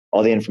them,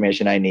 all the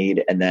information I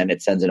need. And then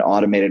it sends an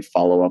automated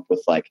follow-up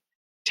with like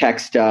tech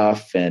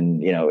stuff.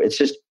 And, it's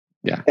just,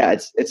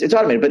 it's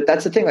automated. But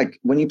that's the thing. Like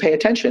when you pay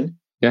attention,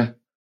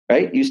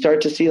 right, you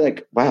start to see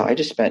like, wow, I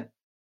just spent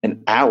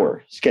an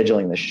hour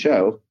scheduling the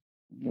show.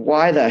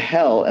 Why the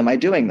hell am I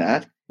doing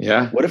that?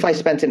 Yeah. What if I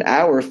spent an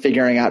hour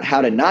figuring out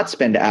how to not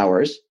spend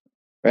hours?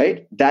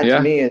 Right? That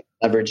to me is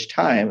leveraged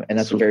time, and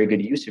that's a very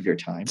good use of your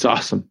time. It's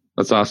awesome.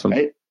 That's awesome.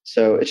 Right?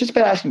 So it's just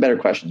about asking better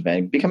questions,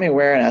 man. Becoming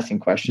aware and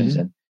asking questions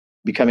and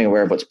becoming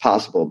aware of what's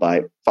possible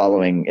by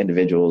following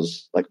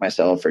individuals like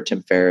myself or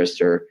Tim Ferriss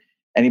or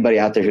anybody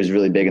out there who's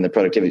really big in the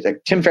productivity.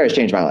 Like Tim Ferriss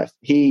changed my life.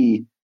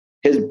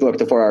 His book,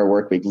 The 4 Hour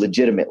Workweek,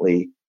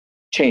 legitimately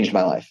changed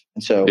my life.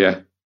 And so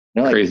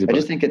crazy I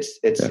just think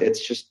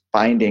it's just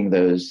finding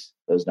those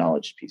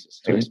knowledge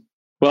pieces. Anyways.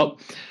 Well,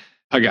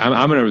 okay,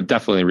 I'm going to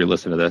definitely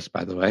re-listen to this,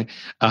 by the way.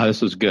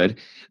 This was good.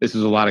 This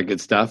was a lot of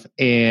good stuff.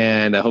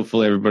 And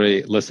hopefully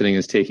everybody listening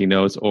is taking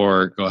notes,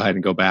 or go ahead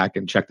and go back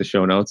and check the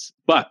show notes.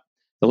 But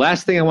the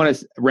last thing I want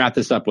to wrap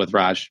this up with,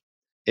 Raj,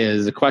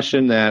 is a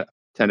question that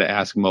I tend to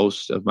ask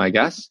most of my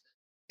guests.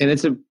 And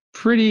it's a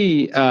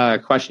pretty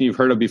question you've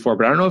heard of before,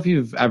 but I don't know if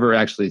you've ever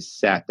actually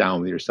sat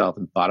down with yourself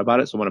and thought about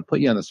it. So I want to put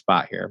you on the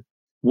spot here.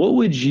 What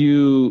would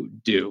you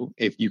do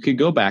if you could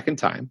go back in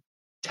time,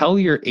 tell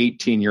your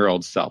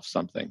 18-year-old self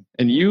something?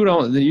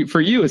 And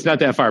for you, it's not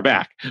that far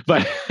back,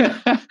 but,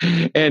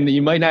 and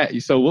you might not.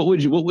 So what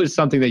was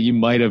something that you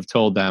might have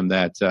told them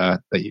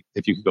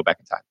if you could go back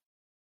in time?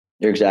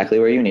 You're exactly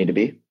where you need to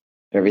be.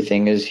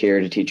 Everything is here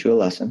to teach you a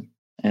lesson,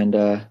 and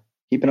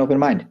keep an open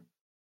mind,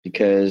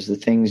 because the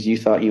things you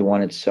thought you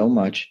wanted so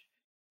much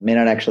may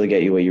not actually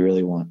get you what you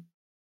really want.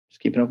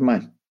 Just keep an open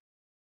mind.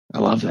 I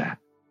love that.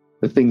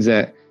 The things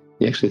that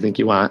you actually think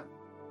you want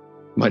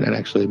might not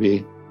actually be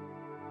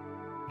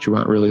what you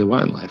really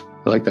want in life.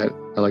 I like that.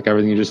 I like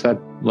everything you just said.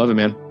 Love it,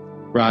 man.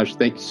 Raj,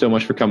 thank you so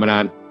much for coming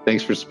on.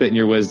 Thanks for spitting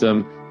your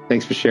wisdom.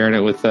 Thanks for sharing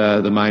it with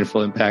the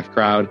Mindful Impact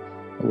crowd.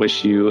 I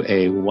wish you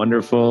a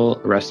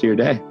wonderful rest of your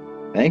day.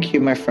 Thank you,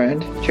 my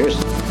friend. Cheers.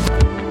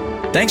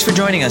 Thanks for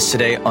joining us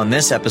today on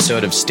this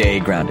episode of Stay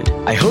Grounded.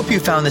 I hope you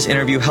found this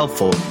interview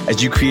helpful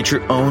as you create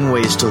your own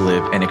ways to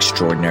live an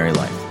extraordinary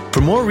life.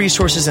 For more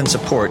resources and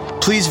support,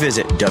 please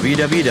visit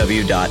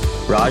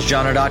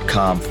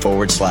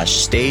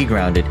www.rajjana.com/Stay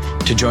Grounded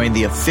to join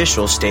the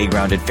official Stay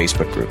Grounded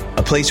Facebook group,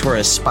 a place where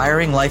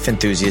aspiring life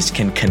enthusiasts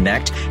can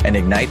connect and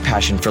ignite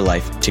passion for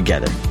life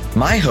together.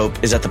 My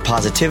hope is that the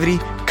positivity,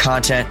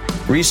 content,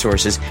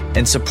 resources,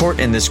 and support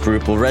in this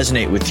group will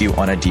resonate with you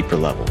on a deeper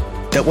level.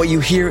 That what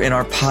you hear in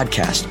our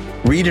podcast,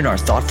 read in our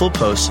thoughtful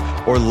posts,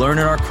 or learn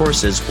in our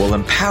courses will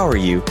empower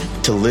you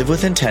to live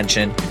with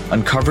intention,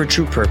 uncover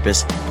true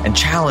purpose, and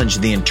challenge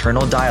the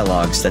internal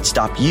dialogues that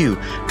stop you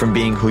from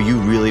being who you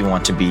really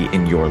want to be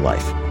in your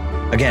life.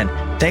 Again,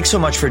 thanks so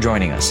much for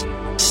joining us.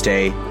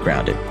 Stay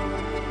grounded.